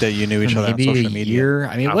 Like that you knew each other on social media? Year.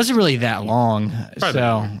 I mean, it wasn't really that long.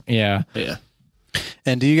 So, yeah. Yeah.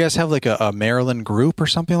 And do you guys have like a Maryland group or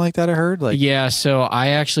something like that? I heard. Yeah, so I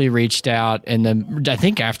actually reached out I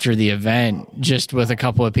think after the event, just with a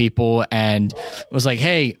couple of people, and was like,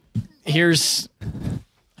 "Hey, here's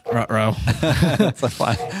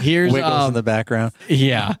here's Wiggles in the background."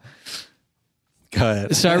 Yeah. Go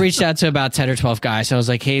ahead. So I reached out to about 10 or 12 guys. I was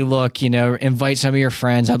like, hey, look, invite some of your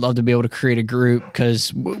friends. I'd love to be able to create a group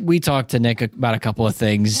because we talked to Nick about a couple of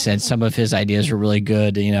things and some of his ideas were really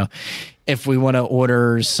good. If we want to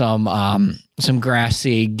order some some grass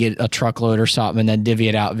seed, get a truckload or something, and then divvy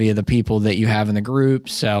it out via the people that you have in the group.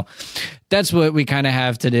 So that's what we kind of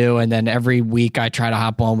have to do. And then every week I try to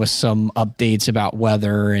hop on with some updates about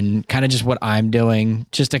weather and kind of just what I'm doing,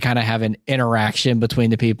 just to kind of have an interaction between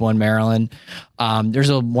the people in Maryland. There's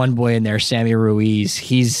one boy in there, Sammy Ruiz.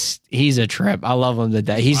 He's a trip. I love him to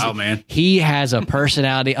death. Wow, man. He has a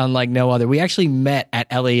personality unlike no other. We actually met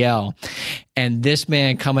at LEL, and this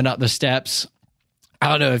man coming up the steps, I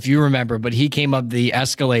don't know if you remember, but he came up the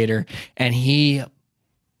escalator and he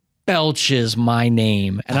belches my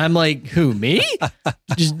name, and I'm like, who, me?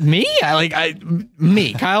 Just me?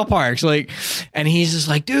 Me, Kyle Parks. And he's just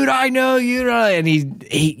like, dude, I know you. And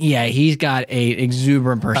he's got a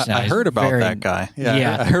exuberant personality. I heard about that guy.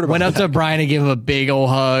 Yeah, I heard about Went up to Brian and gave him a big old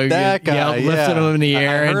hug. That guy, lifted him in the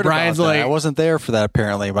air. I heard and Brian's about that. like, I wasn't there for that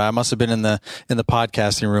apparently, but I must have been in the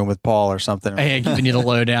podcasting room with Paul or something. hey, giving you the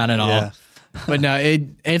lowdown and all. Yeah. But no,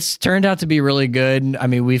 it's turned out to be really good. I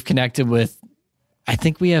mean, we've connected with, I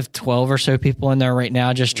think we have 12 or so people in there right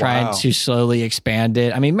now, just trying to slowly expand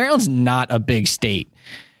it. I mean, Maryland's not a big state,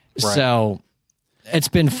 so it's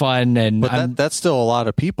been fun. But that's still a lot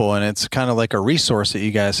of people, and it's kind of like a resource that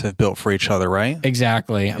you guys have built for each other, right?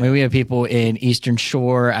 Exactly. Yeah. I mean, we have people in Eastern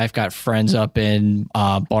Shore. I've got friends up in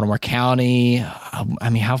Baltimore County. I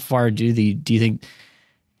mean, how far do you think?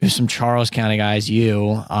 There's some Charles County guys,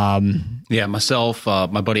 Yeah, myself,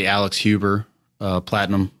 my buddy Alex Huber,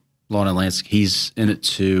 Platinum Lawn and Landscape. He's in it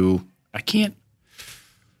too. What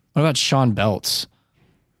about Sean Belts?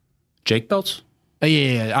 Jake Belts?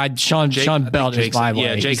 Sean Belt is my way.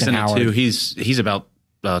 Yeah, Jake's in it too. He's about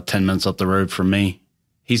 10 minutes up the road from me.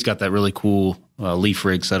 He's got that really cool leaf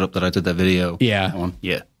rig setup that I did that video on.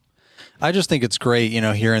 Yeah. I just think it's great,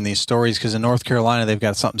 hearing these stories, because in North Carolina they've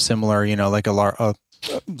got something similar, like a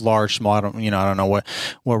large, small, I don't know what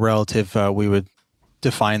relative we would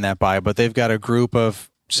define that by, but they've got a group of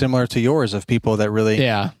similar to yours of people that really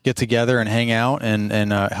get together and hang out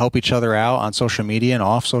and help each other out on social media and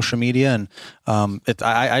off social media. And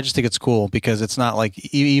I just think it's cool, because it's not like,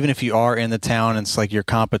 even if you are in the town, it's like your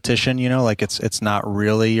competition, like it's not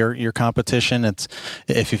really your competition. It's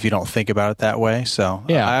if you don't think about it that way. So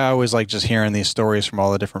I always like just hearing these stories from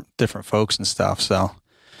all the different folks and stuff. So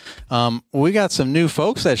we got some new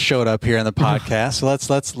folks that showed up here in the podcast. So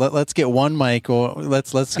let's get one mic.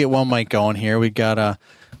 Let's get one mic going here. We got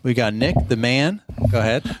Nick, the man. Go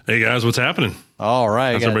ahead. Hey guys, what's happening? All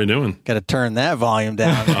right. How's everybody doing? Got to turn that volume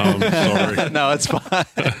down. Sorry. No, it's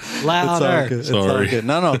fine. Louder. It's all good.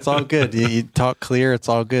 No, it's all good. You talk clear. It's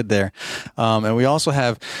all good there. And we also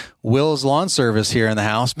have Will's Lawn Service here in the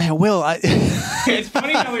house. Man, Will, it's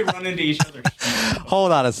funny how we run into each other.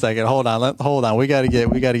 Hold on a second. Hold on. We got to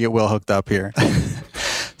get Will hooked up here.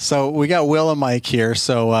 So we got Will and Mike here.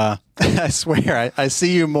 So I swear I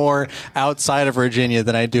see you more outside of Virginia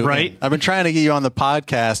than I do. Right. I've been trying to get you on the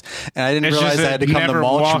podcast, and I didn't realize I had to come to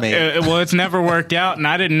Mulch Mate. Well, it's never worked out, and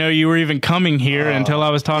I didn't know you were even coming here until I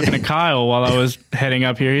was talking to Kyle while I was heading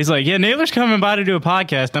up here. He's like, "Yeah, Naylor's coming by to do a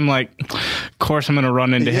podcast." I'm like, "Of course, I'm going to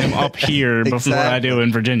run into him up here before I do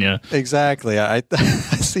in Virginia." Exactly. I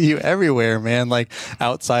see you everywhere, man. Like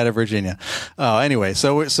outside of Virginia. Anyway,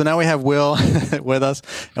 so now we have Will with us,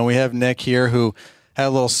 and we have Nick here, who had a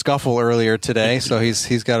little scuffle earlier today, so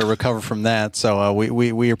he's got to recover from that. So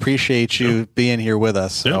we appreciate you being here with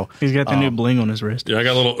us. So he's got the new bling on his wrist. Yeah, I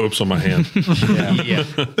got a little oops on my hand.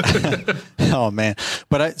 Oh man!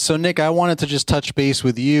 But so Nick, I wanted to just touch base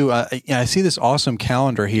with you. I see this awesome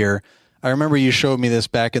calendar here. I remember you showed me this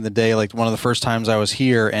back in the day, like one of the first times I was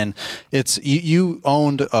here, and it's you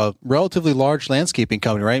owned a relatively large landscaping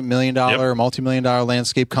company, right? $1 million, multi-million-dollar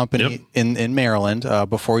landscape company in Maryland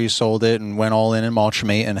before you sold it and went all in Mulch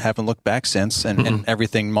Mate and haven't looked back since. And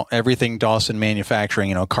everything Dawson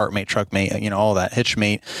Manufacturing, Cart Mate, Truck Mate, all that, Hitch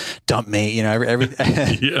Mate, Dump Mate,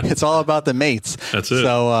 it's all about the mates. That's it.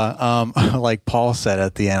 So like Paul said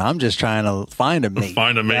at the end, I'm just trying to find a mate.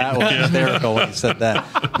 Find a mate. That was hysterical when he said that.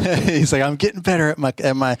 He's like, I'm getting better at my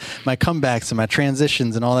comebacks and my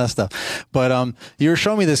transitions and all that stuff. But you were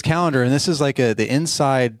showing me this calendar, and this is like the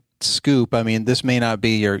inside scoop. I mean, this may not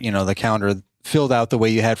be your, the calendar filled out the way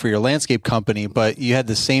you had for your landscape company, but you had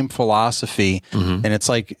the same philosophy, and it's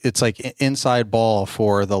like inside ball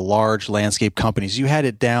for the large landscape companies. You had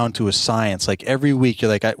it down to a science. Like every week,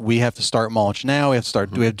 you're like, we have to start mulch now. We have to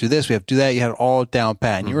start. We have to do this. We have to do that. You had it all down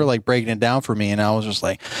pat, and you were like breaking it down for me, and I was just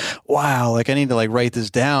like, wow, like I need to like write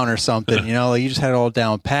this down or something. Like you just had it all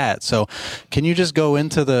down pat. So, can you just go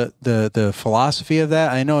into the philosophy of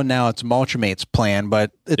that? I know now it's Mulch Mate's plan,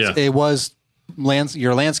 but it was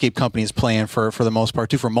your landscape company is playing for the most part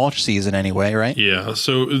too, for mulch season anyway, right? Yeah.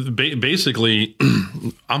 So basically,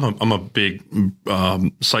 I'm a big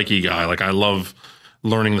psyche guy. Like, I love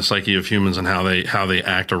learning the psyche of humans and how they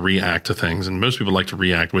act or react to things. And most people like to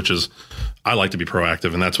react, which is, I like to be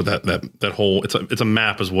proactive. And that's what that whole, it's a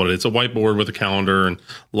map is what it is. It's a whiteboard with a calendar and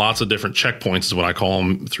lots of different checkpoints is what I call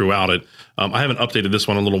them throughout it. I haven't updated this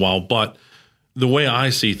one in a little while, but the way I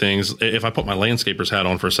see things, if I put my landscaper's hat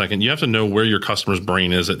on for a second, you have to know where your customer's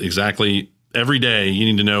brain is at exactly every day. You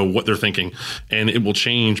need to know what they're thinking, and it will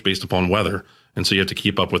change based upon weather. And so you have to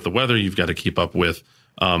keep up with the weather. You've got to keep up with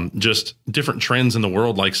just different trends in the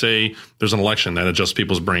world. Like, say there's an election that adjusts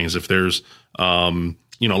people's brains. If there's, a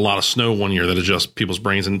lot of snow one year that adjusts people's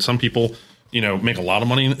brains. And some people, make a lot of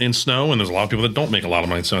money in snow, and there's a lot of people that don't make a lot of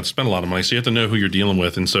money in snow and spend a lot of money. So you have to know who you're dealing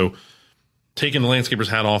with. And so taking the landscaper's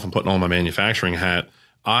hat off and putting on my manufacturing hat,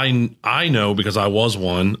 I know, because I was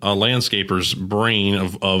one, a landscaper's brain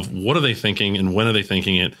of what are they thinking and when are they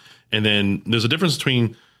thinking it. And then there's a difference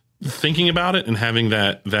between thinking about it and having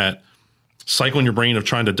that cycle in your brain of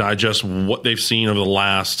trying to digest what they've seen over the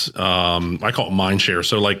last, I call it mind share.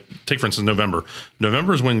 So like, take for instance, November.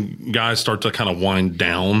 November is when guys start to kind of wind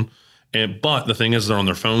down. But the thing is, they're on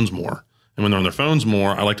their phones more. And when they're on their phones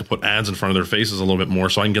more, I like to put ads in front of their faces a little bit more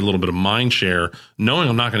so I can get a little bit of mind share, knowing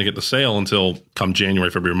I'm not going to get the sale until come January,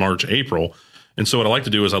 February, March, April. And so what I like to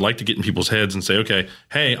do is I like to get in people's heads and say, okay,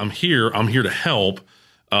 hey, I'm here to help.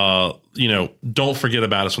 Don't forget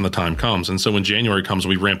about us when the time comes. And so when January comes,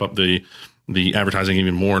 we ramp up the advertising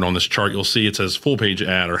even more. And on this chart, you'll see it says full page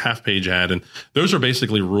ad or half page ad. And those are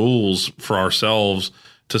basically rules for ourselves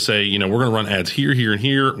to say, we're going to run ads here, here, and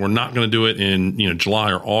here. We're not going to do it in,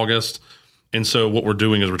 July or August. And so what we're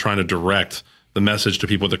doing is we're trying to direct the message to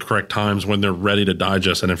people at the correct times when they're ready to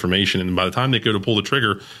digest that information. And by the time they go to pull the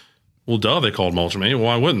trigger, well, duh, they called Mulch Mate.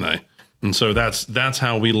 Why wouldn't they? And so that's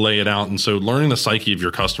how we lay it out. And so learning the psyche of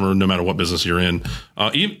your customer, no matter what business you're in,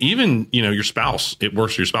 even, your spouse, it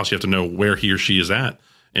works for your spouse. You have to know where he or she is at.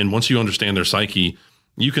 And once you understand their psyche,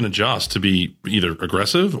 you can adjust to be either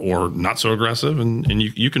aggressive or not so aggressive, and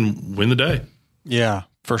you can win the day. Yeah,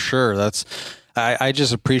 for sure. I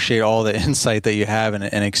just appreciate all the insight that you have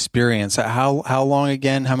and experience. How long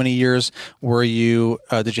again? How many years were you?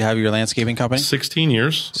 Did you have your landscaping company? 16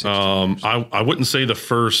 years. I wouldn't say the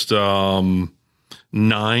first 9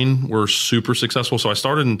 were super successful. So I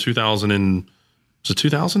started in 2000 was it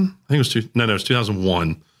 2000? I think it was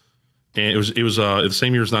 2001, and it was the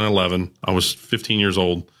same year as 9/11. I was 15 years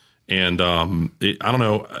old. And I don't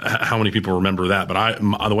know how many people remember that, but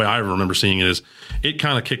the way I remember seeing it is it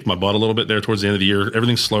kind of kicked my butt a little bit there towards the end of the year.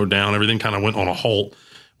 Everything slowed down. Everything kind of went on a halt,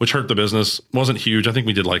 which hurt the business. Wasn't huge. I think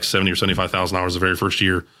we did like 70 or 75,000 hours the very first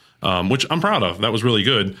year, which I'm proud of. That was really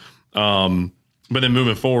good. But then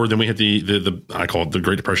moving forward, then we hit the I call it the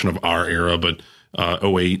Great Depression of our era, but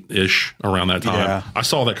 08-ish around that time. Yeah. I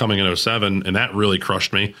saw that coming in 07, and that really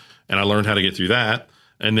crushed me. And I learned how to get through that.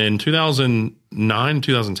 And then 2009,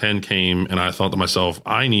 2010 came, and I thought to myself,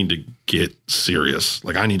 I need to get serious.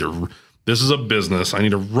 Like, this is a business. I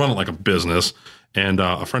need to run it like a business. And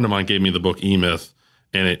a friend of mine gave me the book E-Myth,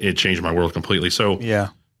 and it changed my world completely. So, yeah.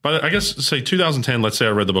 But I guess, say 2010, let's say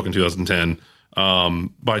I read the book in 2010.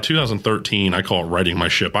 By 2013, I call it righting my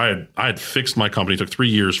ship. I had fixed my company. It took 3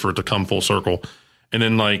 years for it to come full circle. And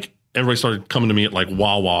then, like, everybody started coming to me at, like,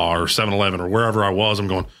 Wawa or 7-Eleven or wherever I was. I'm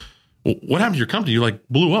going, well, what happened to your company? You like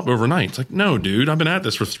blew up overnight. It's like, no, dude, I've been at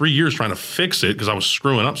this for 3 years trying to fix it because I was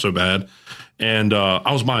screwing up so bad. And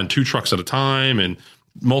I was buying 2 trucks at a time and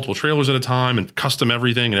multiple trailers at a time and custom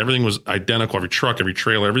everything. And everything was identical. Every truck, every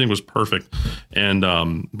trailer, everything was perfect. And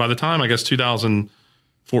by the time, I guess,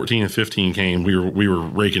 2014 and 15 came, we were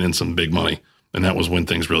raking in some big money. And that was when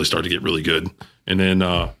things really started to get really good. And then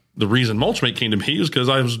the reason Mulch Mate came to me is because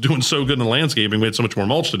I was doing so good in the landscaping. We had so much more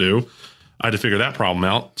mulch to do. I had to figure that problem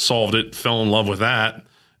out, solved it, fell in love with that,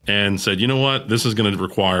 and said, you know what, this is going to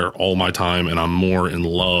require all my time, and I'm more in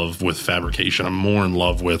love with fabrication. I'm more in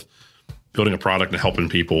love with building a product and helping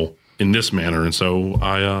people in this manner. And so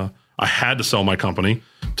I had to sell my company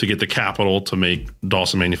to get the capital to make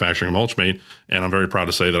Dawson Manufacturing and Mulch Mate, and I'm very proud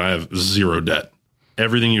to say that I have 0 debt.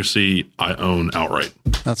 Everything you see, I own outright.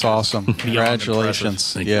 That's awesome.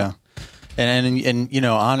 Congratulations. Thank you. Yeah. And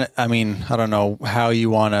I mean, I don't know how you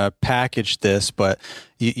want to package this, but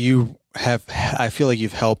you have, I feel like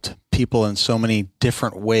you've helped people in so many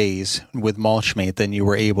different ways with Mulch Mate than you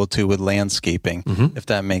were able to with landscaping, if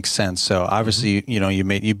that makes sense. So obviously,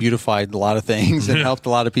 you beautified a lot of things and helped a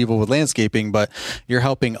lot of people with landscaping, but you're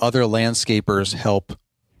helping other landscapers help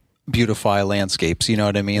beautify landscapes. You know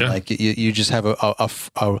what I mean? Yeah. Like you just have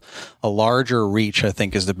a larger reach, I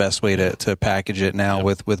think is the best way to package it now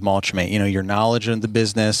with Mulchmate. You know, your knowledge of the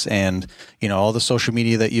business and, you know, all the social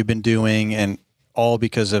media that you've been doing, and all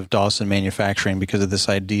because of Dawson Manufacturing, because of this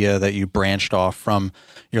idea that you branched off from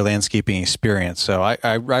your landscaping experience. So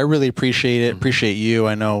I really appreciate it. Appreciate you.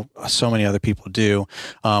 I know so many other people do.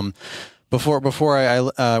 Before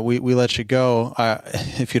we let you go,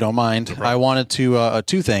 if you don't mind, I wanted to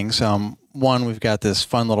two things. One, we've got this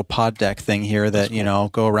fun little pod deck thing here that, you know,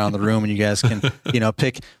 go around the room and you guys can, you know,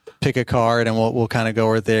 pick a card and we'll kind of go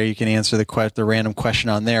over there. You can answer the random question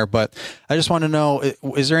on there. But I just want to know,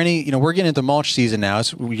 is there any, you know, we're getting into mulch season now.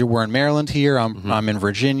 We're in Maryland here. I'm in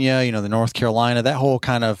Virginia, you know, the North Carolina, that whole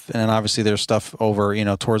kind of, and obviously there's stuff over, you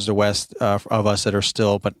know, towards the west of us that are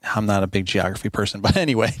still, but I'm not a big geography person. But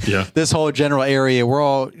anyway, this whole general area, we're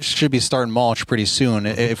all should be starting mulch pretty soon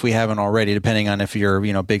if we haven't already, depending on if you're,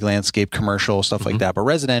 you know, big landscape, commercial, stuff like that. But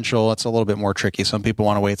residential, it's a little bit more tricky. Some people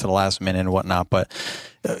want to wait to the last minute and whatnot, but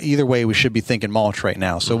either way, we should be thinking mulch right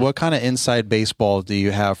now. So what kind of inside baseball do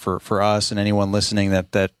you have for us and anyone listening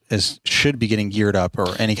that should be getting geared up,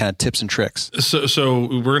 or any kind of tips and tricks? So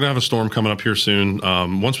we're going to have a storm coming up here soon.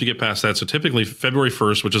 Once we get past that, so typically February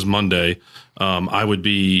 1st, which is Monday, I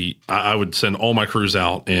would send all my crews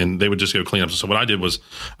out and they would just go clean up. So what I did was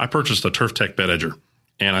I purchased a Turf Tech bed edger.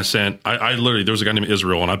 And I literally, there was a guy named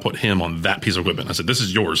Israel, and I put him on that piece of equipment. I said, this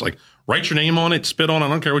is yours. Like, write your name on it, spit on it. I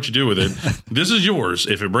don't care what you do with it. This is yours.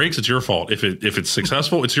 If it breaks, it's your fault. If it's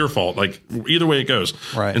successful, it's your fault. Like, either way it goes.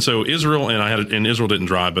 Right. And so Israel, and Israel didn't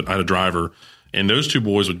drive, but I had a driver, and those two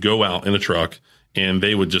boys would go out in the truck, and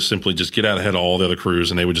they would just simply just get out ahead of all the other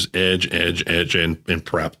crews, and they would just edge, and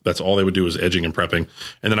prep. That's all they would do is edging and prepping.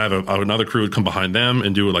 And then I have another crew would come behind them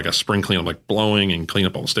and do like a spring cleanup, like blowing and clean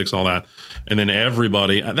up all the sticks and all that. And then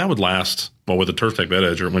everybody, that would last, well, with the Turf Tech bed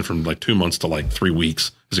edger, it went from like 2 months to like 3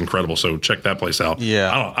 weeks. It's incredible. So check that place out.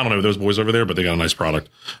 Yeah. I don't know those boys over there, but they got a nice product.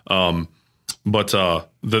 But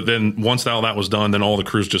then once all that was done, then all the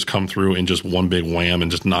crews just come through and just one big wham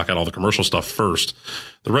and just knock out all the commercial stuff first.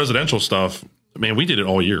 The residential stuff, man, we did it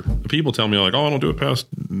all year. People tell me like, oh, I don't do it past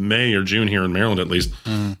May or June here in Maryland at least.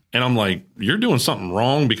 And I'm like, you're doing something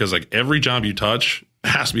wrong, because like every job you touch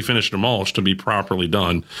has to be finished and mulched to be properly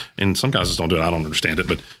done. And some guys just don't do it. I don't understand it,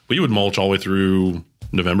 but we would mulch all the way through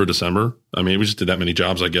November, December. I mean, we just did that many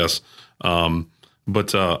jobs, I guess.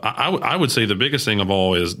 But I would say the biggest thing of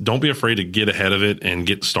all is don't be afraid to get ahead of it and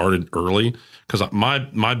get started early. Because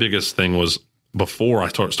my biggest thing was, before I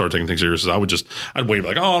start taking things serious, is I'd wait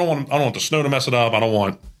like, oh, I don't want the snow to mess it up. I don't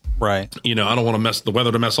want, you know, I don't want the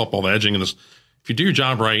weather to mess up all the edging and this. If you do your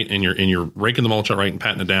job right and you're raking the mulch out right and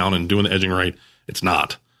patting it down and doing the edging right, it's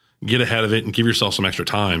not. Get ahead of it and give yourself some extra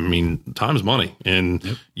time. I mean, time is money,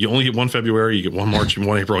 and you only get one February, you get one March, and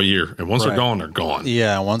one April a year. And once they're gone, they're gone.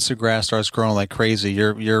 Yeah, once the grass starts growing like crazy,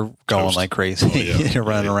 you're going like crazy. Oh, yeah. You're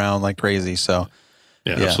running around like crazy. So.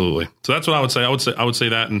 Yeah, absolutely. So that's what I would say. I would say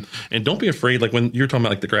that, and don't be afraid. Like when you're talking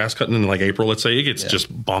about like the grass cutting in like April, let's say, it gets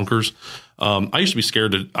just bonkers. I used to be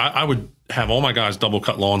scared I would have all my guys double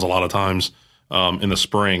cut lawns a lot of times in the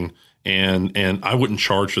spring, and I wouldn't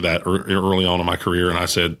charge for that early on in my career. And I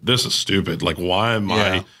said, this is stupid. Like, why am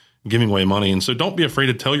I giving away money? And so don't be afraid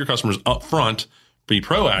to tell your customers up front. Be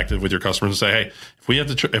proactive with your customers and say, hey, if we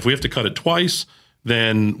have to cut it twice,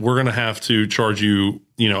 then we're going to have to charge you,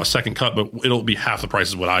 you know, a second cut, but it'll be half the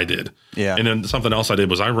price of what I did. Yeah. And then something else I did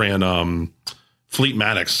was I ran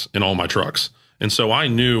Fleetmatics in all my trucks. And so I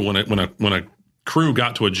knew when a crew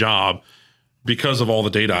got to a job, because of all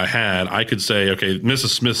the data I had, I could say, okay, Mrs.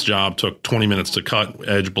 Smith's job took 20 minutes to cut,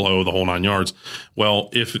 edge, blow, the whole 9 yards.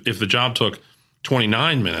 Well, if the job took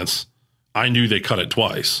 29 minutes, I knew they cut it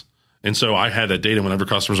twice. And so I had that data whenever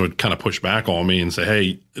customers would kind of push back on me and say,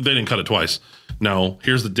 hey, they didn't cut it twice. No,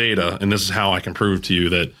 here's the data, and this is how I can prove to you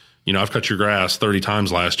that, you know, I've cut your grass 30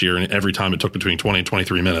 times last year, and every time it took between 20 and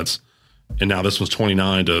 23 minutes. And now this was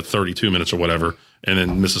 29 to 32 minutes or whatever. And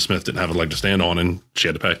then Mrs. Smith didn't have a leg to stand on, and she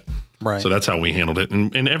had to pay. Right. So that's how we handled it.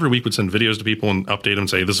 And every week we'd send videos to people and update them and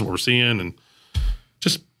say, this is what we're seeing. And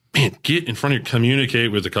just, man, get in front of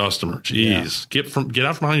communicate with the customer. Jeez. Yeah. Get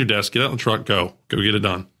out from behind your desk, get out in the truck, go get it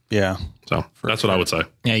done. Yeah. So that's what I would say.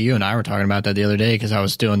 Yeah, you and I were talking about that the other day because I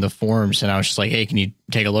was doing the forms and I was just like, hey, can you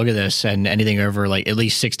take a look at this? And anything over like at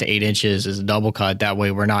least 6 to 8 inches is a double cut. That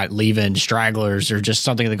way we're not leaving stragglers or just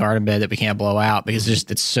something in the garden bed that we can't blow out because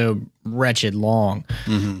it's so wretched long.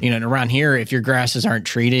 Mm-hmm. You know, and around here, if your grasses aren't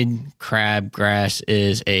treated, crab grass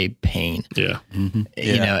is a pain. Yeah. Mm-hmm.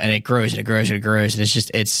 You know, and it grows and it grows and it grows. And it's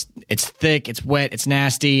just, it's thick, it's wet, it's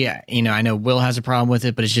nasty. You know, I know Will has a problem with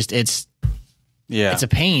it, but it's it's a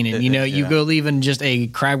pain. And you go leaving just a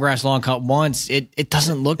crabgrass lawn cut once, it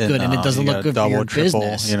doesn't look good, and it doesn't look good for your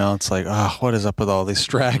business. It's like, what is up with all these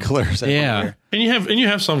stragglers? Yeah. And you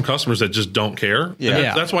have some customers that just don't care.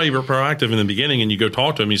 Yeah. That's why you were proactive in the beginning, and you go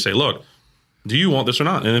talk to them. You say, look, do you want this or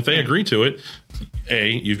not? And if they agree to it,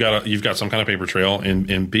 A, you've got some kind of paper trail,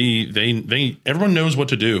 and B, they everyone knows what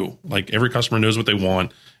to do. Like every customer knows what they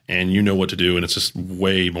want, and you know what to do, and it's just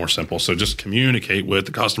way more simple. So just communicate with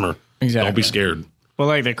the customer. Exactly. Don't be scared. Well,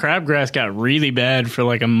 like the crabgrass got really bad for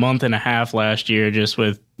like a month and a half last year, just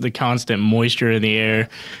with the constant moisture in the air.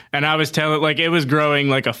 And I was telling, like, it was growing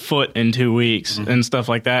like a foot in 2 weeks and stuff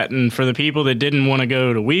like that. And for the people that didn't want to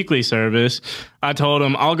go to weekly service, I told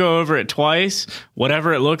them, I'll go over it twice.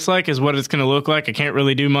 Whatever it looks like is what it's going to look like. I can't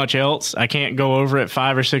really do much else. I can't go over it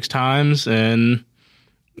 5 or 6 times. And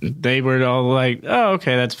they were all like, oh,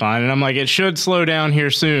 okay, that's fine. And I'm like, it should slow down here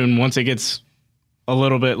soon once it gets a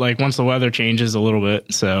little bit, like once the weather changes a little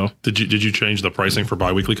bit. So did you change the pricing for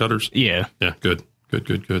biweekly cutters? Yeah. Good.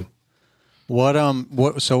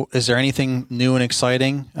 So is there anything new and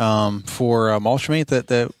exciting for Mulchmate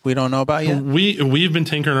that we don't know about yet? We've been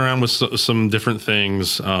tinkering around with some different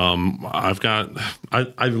things. I'm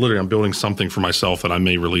building something for myself that I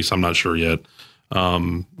may release. I'm not sure yet.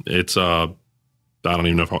 It's I don't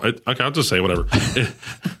even know if I'll just say whatever.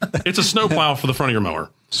 It's a snow plow for the front of your mower.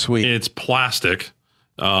 Sweet. It's plastic.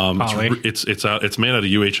 It's made out of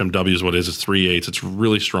UHMW is what it is. It's 3/8. It's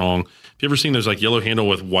really strong. Have you ever seen those like yellow handle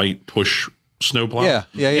with white push snow plow? Yeah.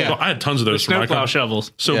 So I had tons of those. Snow plow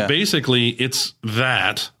shovels. So basically, it's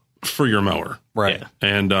that for your mower. Right. Yeah.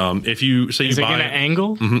 And if you say is you it buy going to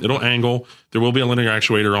angle? It'll angle. There will be a linear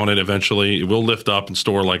actuator on it eventually. It will lift up and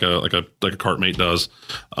store like a CartMate does.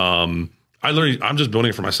 I'm just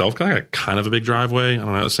building it for myself because I got kind of a big driveway. I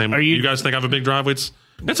don't know. Same. You guys think I have a big driveway?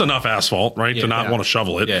 It's enough asphalt, right, to not want to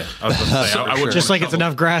shovel it. Yeah, I was going to say, I would just like it's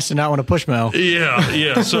enough grass to not want to push mow.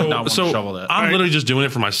 Yeah. So shovel that. I'm literally just doing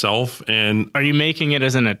it for myself. And are you making it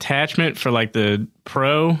as an attachment for like the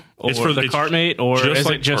Pro or the CartMate, or is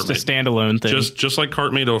it just a standalone thing? Just like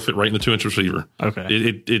CartMate, it'll fit right in the 2-inch receiver. Okay.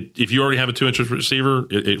 If you already have a 2-inch receiver,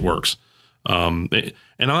 it works. And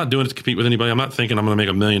I'm not doing it to compete with anybody. I'm not thinking I'm going to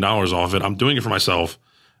make $1 million off it. I'm doing it for myself.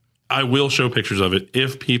 I will show pictures of it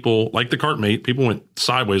if people, like the CartMate, people went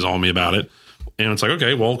sideways on me about it. And it's like,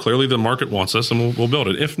 okay, well, clearly the market wants this and we'll build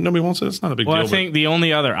it. If nobody wants it, it's not a big deal. Well, I think the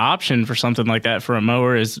only other option for something like that for a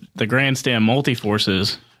mower is the Grandstand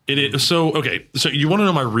Multi-Forces. It is. So you want to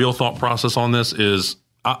know my real thought process on this is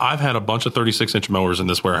I've had a bunch of 36-inch mowers in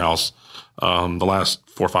this warehouse the last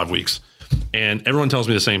 4 or 5 weeks. And everyone tells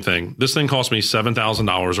me the same thing. This thing cost me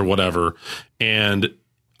 $7,000 or whatever. And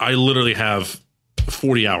I literally have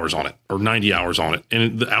 40 hours on it or 90 hours on it.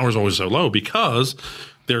 And the hours are always so low because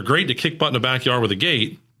they're great to kick butt in the backyard with a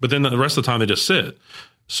gate, but then the rest of the time they just sit.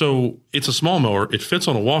 So it's a small mower. It fits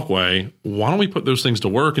on a walkway. Why don't we put those things to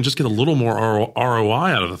work and just get a little more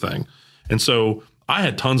ROI out of the thing? And so I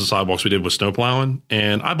had tons of sidewalks we did with snow plowing,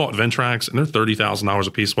 and I bought Ventrax, and they're $30,000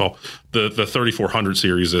 a piece. Well, the 3400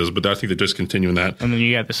 series is, but I think they're discontinuing that. And then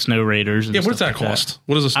you got the Snow Raiders. And what does that cost?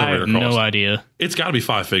 What does a Snow Raider cost? I have no idea. It's got to be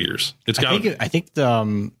 5 figures. I think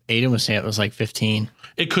the Aiden was saying it was like 15.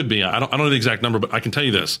 It could be. I don't know the exact number, but I can tell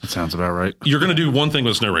you this. That sounds about right. You're going to do one thing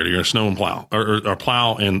with a Snow Raider. You're going to snow and plow, or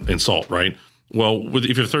plow and salt, right? Well,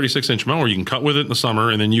 if you have a 36-inch mower, you can cut with it in the summer,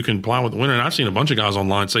 and then you can plow with the winter. And I've seen a bunch of guys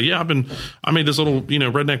online say, "Yeah, I made this little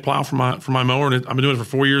redneck plow for my mower, and I've been doing it for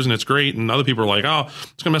 4 years, and it's great." And other people are like, "Oh,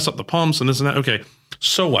 it's going to mess up the pumps and this and that." Okay,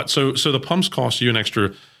 so what? So the pumps cost you an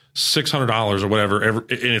extra $600 or whatever, and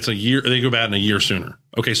it's a year. They go bad in a year sooner.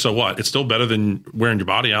 Okay, so what? It's still better than wearing your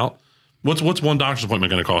body out. What's one doctor's appointment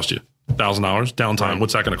going to cost you? $1,000 downtime. Right.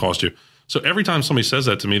 What's that going to cost you? So every time somebody says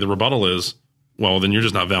that to me, the rebuttal is, "Well, then you're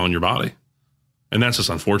just not valuing your body." And that's just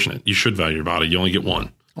unfortunate. You should value your body. You only get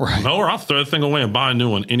one. Right. Or I'll throw the thing away and buy a new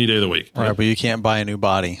one any day of the week. Right, but you can't buy a new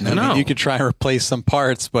body. I mean, you could try and replace some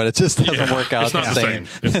parts, but it just doesn't work out. It's not the same.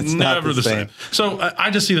 It's never the same. So I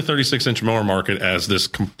just see the 36-inch mower market as this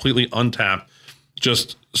completely untapped,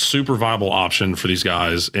 just super viable option for these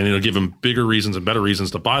guys. And it'll give them bigger reasons and better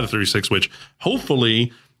reasons to buy the 36, which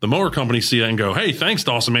hopefully the mower companies see that and go, "Hey, thanks,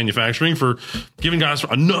 Dawson Manufacturing, for giving guys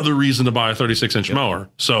another reason to buy a 36-inch mower."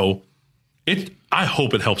 So I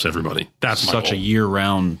hope it helps everybody. That's my such goal. a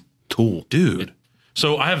year-round tool, dude.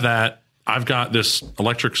 So I have that. I've got this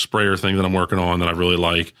electric sprayer thing that I'm working on that I really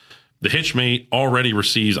like. The Hitchmate already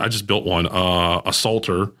receives. I just built one. A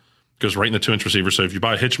salter goes right in the 2-inch receiver. So if you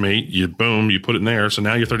buy a Hitchmate, you put it in there. So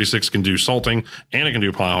now your 36 can do salting and it can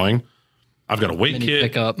do plowing. I've got a weight Mini kit.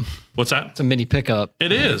 pickup. What's that? It's a mini pickup.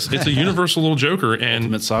 It is. It's a universal little joker, and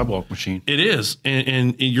Ultimate sidewalk machine. it is.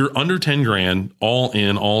 And you're under 10 grand, all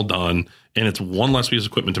in, all done, and it's one less piece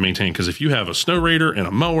of equipment to maintain. Because if you have a snow raider and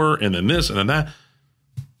a mower, and then this and then that,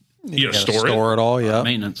 you got to store it. it all. Yeah.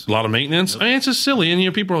 Maintenance. A lot of maintenance. I mean, it's just silly.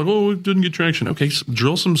 And people are like, "Oh, it didn't get traction." Okay,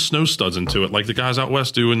 drill some snow studs into it, like the guys out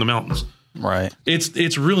west do in the mountains. Right.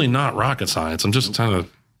 It's really not rocket science. I'm just trying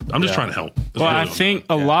to help. Well, I think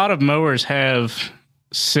a lot of mowers have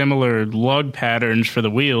similar lug patterns for the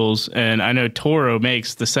wheels, and I know Toro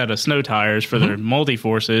makes the set of snow tires for their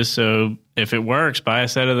multi-forces, so if it works, buy a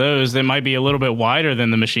set of those. They might be a little bit wider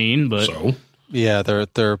than the machine, but So Yeah, they're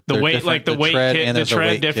the weight, different. like the weight kit, the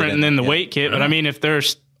tread different, and then the weight kit. But I mean, if they're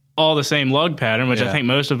all the same lug pattern, which I think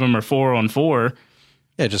most of them are 4-on-4,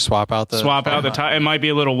 Yeah, just swap out the tire. It might be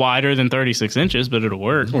a little wider than 36 inches, but it'll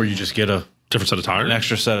work. Or you just get a different set of tires. an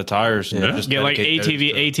extra set of tires. And just Get like dedicate those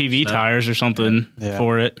to ATV snow. tires or something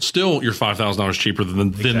for it. Still, you're $5,000 cheaper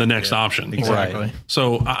than the next option. Right.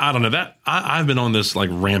 So I don't know that I've been on this like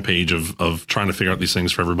rampage of trying to figure out these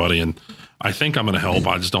things for everybody, and I think I'm going to help.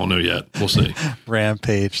 I just don't know yet. We'll see.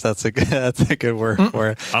 Rampage. That's a good word for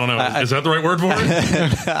it. I don't know. Is that the right word for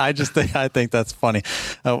it? I think that's funny.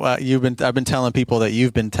 I've been telling people that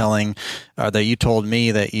you've been telling that you told me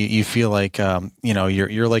that you feel like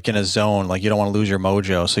you're like in a zone, like you don't want to lose your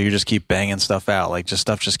mojo, so you just keep banging stuff out, like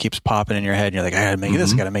stuff just keeps popping in your head. And you're like, I gotta make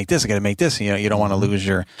this, I gotta make this, I gotta make this. You don't want to lose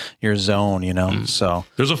your zone. So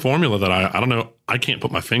There's a formula that I don't know. I can't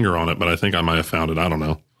put my finger on it, but I think I might have found it. I don't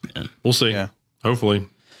know. We'll see. Yeah. Hopefully.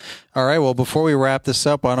 all right. Well, before we wrap this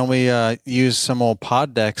up, why don't we use some old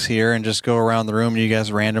pod decks here and just go around the room and you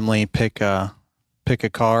guys randomly pick a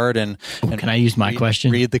card and Can I use my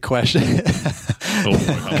question? Read the question. Oh,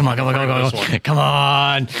 boy. Come on. Come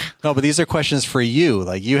on. No, but these are questions for you.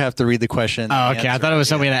 Like you have to read the question. Oh, and okay. I answer thought it was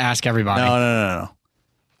something to ask everybody. No.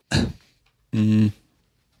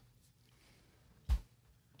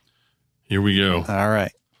 Here we go. All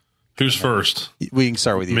right. Who's first? We can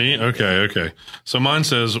start with you. Me? Okay. So mine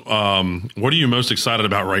says, what are you most excited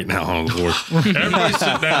about right now? Oh, Lord. Everybody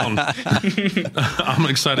sit down. I'm an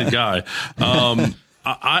excited guy.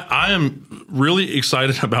 I am really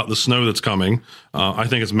excited about the snow that's coming. I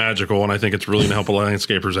think it's magical, and I think it's really going to help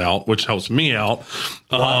landscapers out, which helps me out.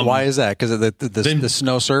 Why is that? Because of the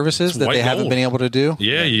snow services that they haven't been able to do?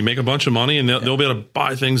 Yeah, you make a bunch of money, and they'll be able to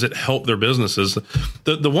buy things that help their businesses.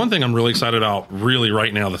 The one thing I'm really excited about really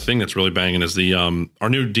right now, the thing that's really banging is the our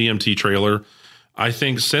new DMT trailer. I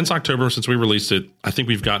think since October, since we released it, I think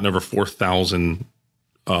we've gotten over 4,000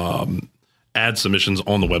 ad submissions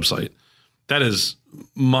on the website. That is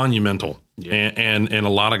monumental. Yeah. And a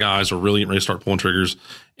lot of guys are really ready to start pulling triggers.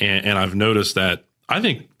 And I've noticed that I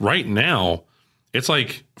think right now it's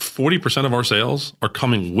like 40% of our sales are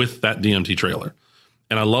coming with that DMT trailer.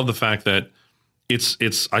 And I love the fact that it's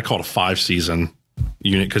I call it a 5-season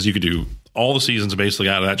unit because you could do all the seasons basically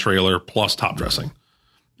out of that trailer plus top dressing.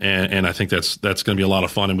 And I think that's going to be a lot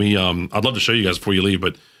of fun. And we I'd love to show you guys before you leave,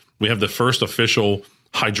 but we have the first official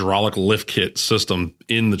hydraulic lift kit system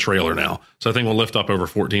in the trailer now. So I think we'll lift up over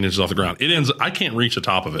 14 inches off the ground. I can't reach the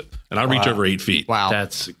top of it, and I reach over 8 feet. Wow.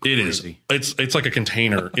 That's crazy. It is. It's like a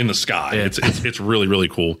container in the sky. It's really, really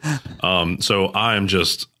cool. So I'm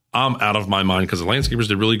out of my mind because the landscapers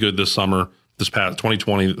did really good this summer. This past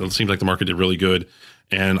 2020, it seems like the market did really good,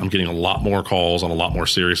 and I'm getting a lot more calls on a lot more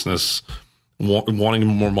seriousness, wanting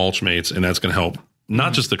more mulch mates, and that's going to help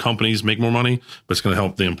not just the companies make more money, but it's going to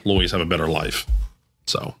help the employees have a better life.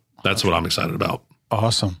 So that's what I'm excited about.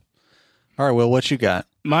 Awesome. All right, Will, what you got?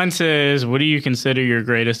 Mine says, what do you consider your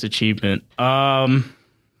greatest achievement? I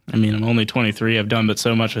mean, I'm only 23. I've done but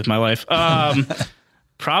so much with my life.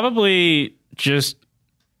 Probably just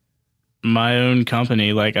my own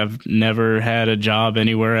company. Like, I've never had a job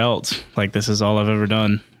anywhere else. Like, this is all I've ever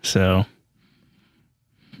done. So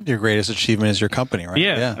Your greatest achievement is your company, right?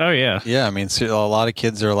 yeah. Oh, yeah. Yeah, I mean, a lot of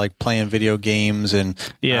kids are like playing video games and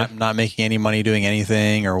not making any money doing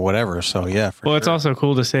anything or whatever. So, yeah. Well, it's also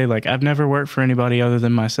cool to say, like, I've never worked for anybody other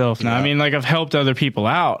than myself. Now, I mean, like, I've helped other people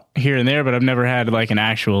out here and there, but I've never had, like, an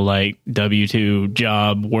actual, like, W-2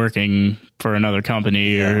 job working for another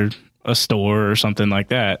company or a store or something like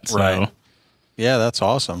that. So. Right. Yeah, that's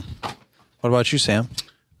awesome. What about you, Sam?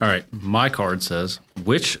 All right. My card says,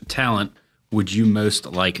 which talent would you most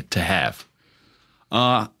like to have?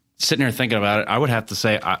 Sitting here thinking about it, I would have to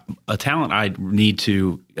say a talent I need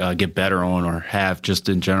to get better on or have just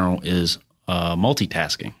in general is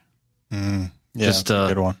multitasking. Yeah, Just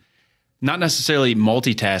that's a good one. Not necessarily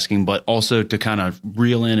multitasking, but also to kind of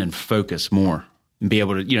reel in and focus more and be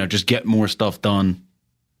able to, just get more stuff done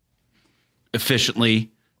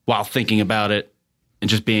efficiently while thinking about it and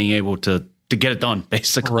just being able to get it done,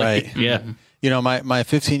 basically. Right. Yeah. You know, my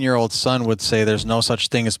 15-year-old son would say there's no such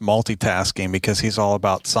thing as multitasking because he's all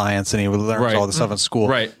about science and he learns all this stuff in school.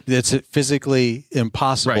 Right. It's physically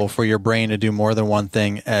impossible for your brain to do more than one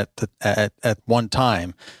thing at one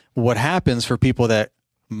time. What happens for people that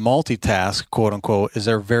multitask, quote unquote, is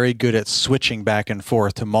they're very good at switching back and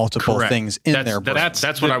forth to multiple things in their brain.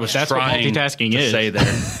 That's what I was that's trying what multitasking to is. say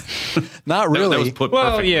there. Not really. That was put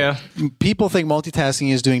Well, perfectly. yeah. People think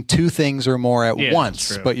multitasking is doing two things or more at Yeah, once,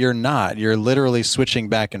 that's true. but you're not. You're literally switching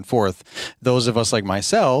back and forth. Those of us like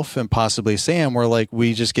myself and possibly Sam, we're like,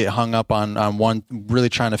 we just get hung up on one, really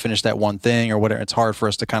trying to finish that one thing or whatever. It's hard for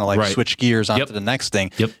us to kind of like switch gears onto the next thing.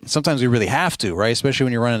 Yep. Sometimes we really have to, right? Especially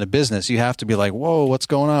when you're running a business, you have to be like, whoa, what's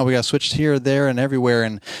going on? We got switched here, there, and everywhere.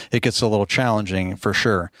 And it gets a little challenging for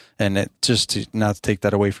sure. And it just not to take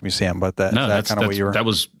that away from you, Sam, but that's kind of what you were. That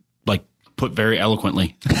was like put very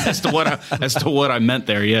eloquently as to what I meant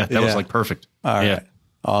there. Yeah, that was like perfect. All right.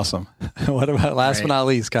 Awesome. What about last but not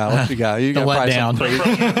least, Kyle? What you got? You got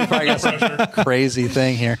probably got some crazy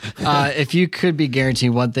thing here. If you could be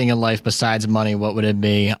guaranteed one thing in life besides money, what would it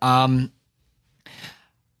be?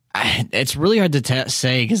 It's really hard to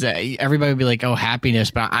say because everybody would be like, "Oh,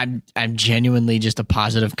 happiness," but I'm genuinely just a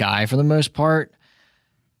positive guy for the most part.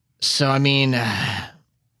 So I mean, I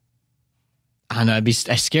don't know. I'd be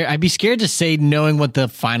scared to say knowing what the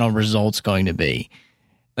final result's going to be.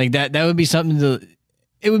 Like that would be something to.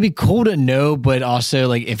 It would be cool to know, but also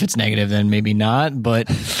like if it's negative, then maybe not. But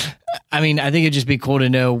I mean, I think it'd just be cool to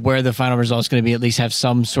know where the final result's going to be. At least have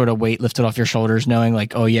some sort of weight lifted off your shoulders, knowing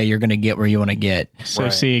like, oh yeah, you're going to get where you want to get. So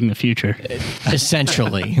seeing the future.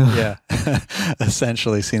 Essentially. Yeah.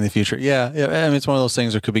 Essentially seeing the future. Yeah. I mean, it's one of those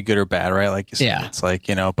things that could be good or bad, right? Like you said, it's like,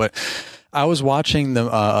 but I was watching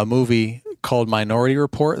a movie called Minority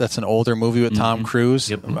Report. That's an older movie with Tom Cruise.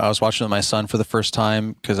 Yep. I was watching it with my son for the first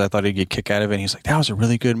time because I thought he'd get a kick out of it. And he's like, that was a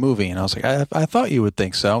really good movie. And I was like, I thought you would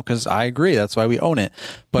think so because I agree. That's why we own it.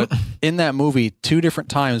 But in that movie, 2 different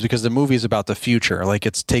times, because the movie is about the future, like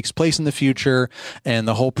it takes place in the future. And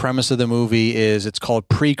the whole premise of the movie is it's called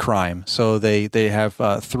pre-crime. So they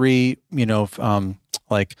have 3,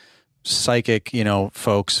 like psychic,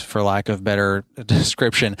 folks, for lack of better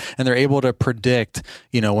description, and they're able to predict,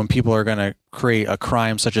 when people are going to create a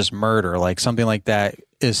crime such as murder, like something like that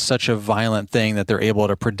is such a violent thing that they're able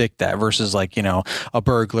to predict that versus like, a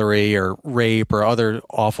burglary or rape or other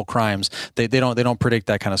awful crimes. They don't predict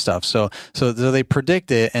that kind of stuff. So they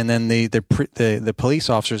predict it. And then the police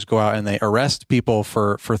officers go out and they arrest people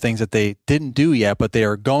for things that they didn't do yet, but they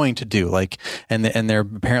are going to do, like, and they're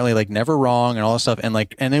apparently like never wrong and all this stuff. And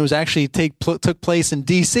like, and it was actually took place in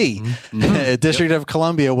DC. District of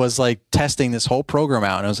Columbia was like testing this whole program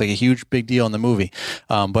out. And it was like a huge, big deal in the movie.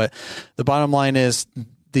 But the bottom line is,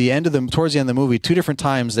 towards the end of the movie, 2 different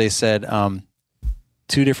times they said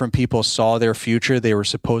 2 different people saw their future. They were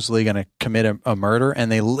supposedly going to commit a murder,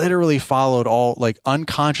 and they literally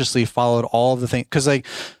unconsciously followed all of the things. Cause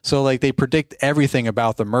they predict everything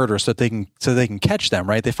about the murder so they can catch them,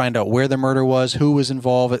 right? They find out where the murder was, who was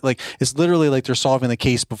involved. It's literally like they're solving the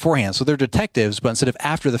case beforehand. So they're detectives, but instead of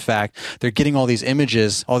after the fact, they're getting all these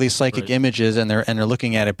images, all these psychic images, and they're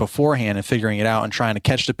looking at it beforehand and figuring it out and trying to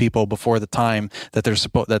catch the people before the time that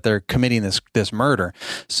they're committing this murder.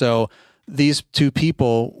 So these 2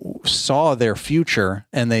 people saw their future,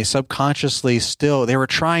 and they subconsciously they were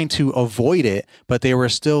trying to avoid it, but they were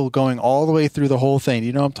still going all the way through the whole thing.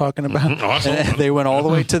 You know what I'm talking about? Awesome. And they went all the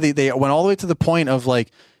way to the point of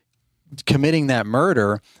like committing that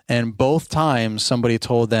murder. And both times somebody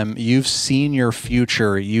told them, you've seen your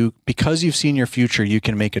future. Because you've seen your future, you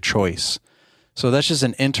can make a choice. So that's just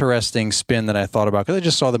an interesting spin that I thought about, because I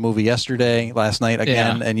just saw the movie last night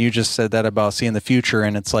again, and you just said that about seeing the future,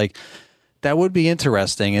 and it's like, that would be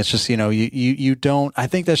interesting. It's just, you don't, I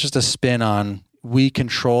think that's just a spin on, we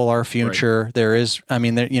control our future. Right. There is,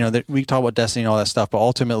 we talk about destiny and all that stuff, but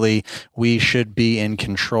ultimately we should be in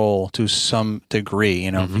control to some degree.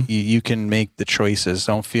 You can make the choices.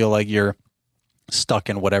 Don't feel like you're stuck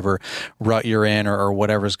in whatever rut you're in or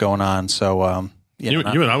whatever's going on. So,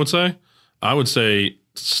 I would say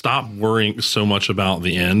stop worrying so much about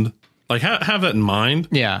the end. Like have that in mind.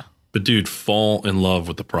 Yeah. But dude, fall in love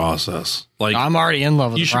with the process. Like I'm already in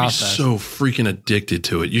love with the process. You should be so freaking addicted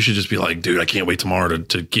to it. You should just be like, dude, I can't wait tomorrow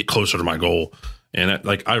to get closer to my goal. And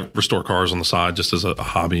I restore cars on the side just as a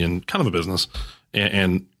hobby and kind of a business.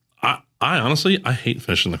 And I honestly, I hate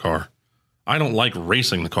finishing the car. I don't like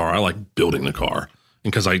racing the car. I like building the car.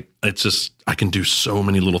 And because I can do so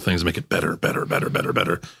many little things to make it better. By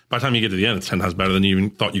the time you get to the end, it's 10 times better than you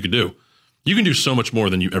even thought you could do. You can do so much more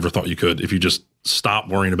than you ever thought you could if you just stop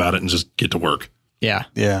worrying about it and just get to work. Yeah.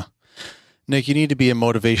 Yeah. Nick, you need to be a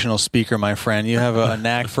motivational speaker, my friend. You have a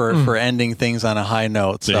knack for ending things on a high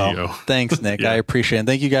note. So there you go. Thanks, Nick. I appreciate it. And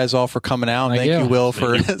thank you guys all for coming out. Thank you, Will,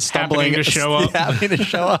 for stumbling to show up. Happening to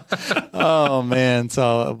show up. Oh man.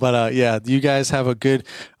 So, but yeah, you guys have a good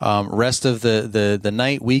rest of the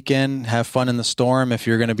night, weekend. Have fun in the storm if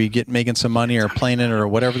you're going to be making some money or playing it or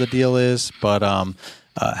whatever the deal is. But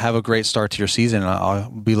have a great start to your season. I'll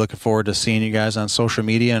be looking forward to seeing you guys on social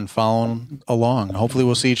media and following along. Hopefully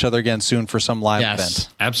we'll see each other again soon for some live event.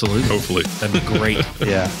 Absolutely. Hopefully. That'd be great.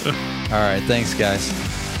 Yeah. All right. Thanks, guys.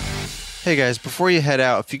 Hey, guys, before you head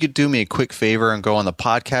out, if you could do me a quick favor and go on the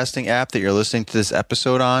podcasting app that you're listening to this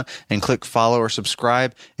episode on and click follow or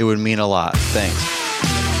subscribe, it would mean a lot. Thanks.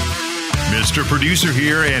 Mr. Producer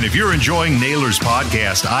here, and if you're enjoying Naylor's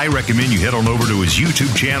podcast, I recommend you head on over to his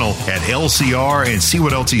YouTube channel at LCR and see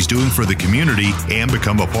what else he's doing for the community and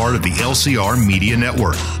become a part of the LCR Media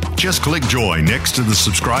Network. Just click join next to the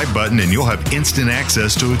subscribe button and you'll have instant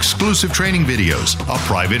access to exclusive training videos, a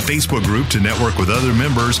private Facebook group to network with other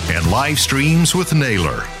members, and live streams with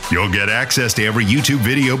Naylor. You'll get access to every YouTube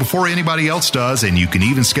video before anybody else does, and you can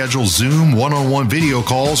even schedule Zoom one-on-one video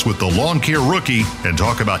calls with the Lawn Care Rookie and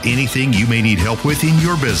talk about anything you may need help with in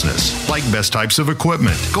your business, like best types of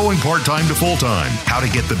equipment, going part-time to full-time, how to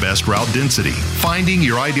get the best route density, finding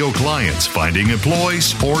your ideal clients, finding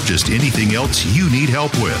employees, or just anything else you need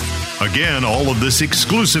help with. Again, all of this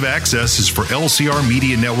exclusive access is for LCR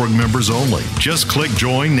Media Network members only. Just click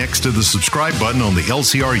join next to the subscribe button on the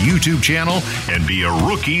LCR YouTube channel and be a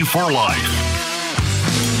rookie for life.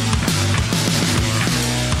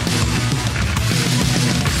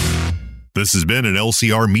 This has been an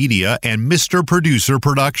LCR Media and Mr. Producer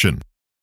production.